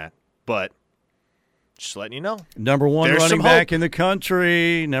believing that. But just letting you know. Number one There's running some back hope. in the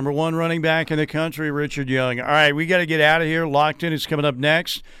country. Number one running back in the country, Richard Young. All right, we got to get out of here. Locked In is coming up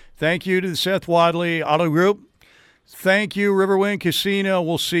next. Thank you to the Seth Wadley Auto Group. Thank you, Riverwind Casino.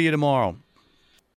 We'll see you tomorrow.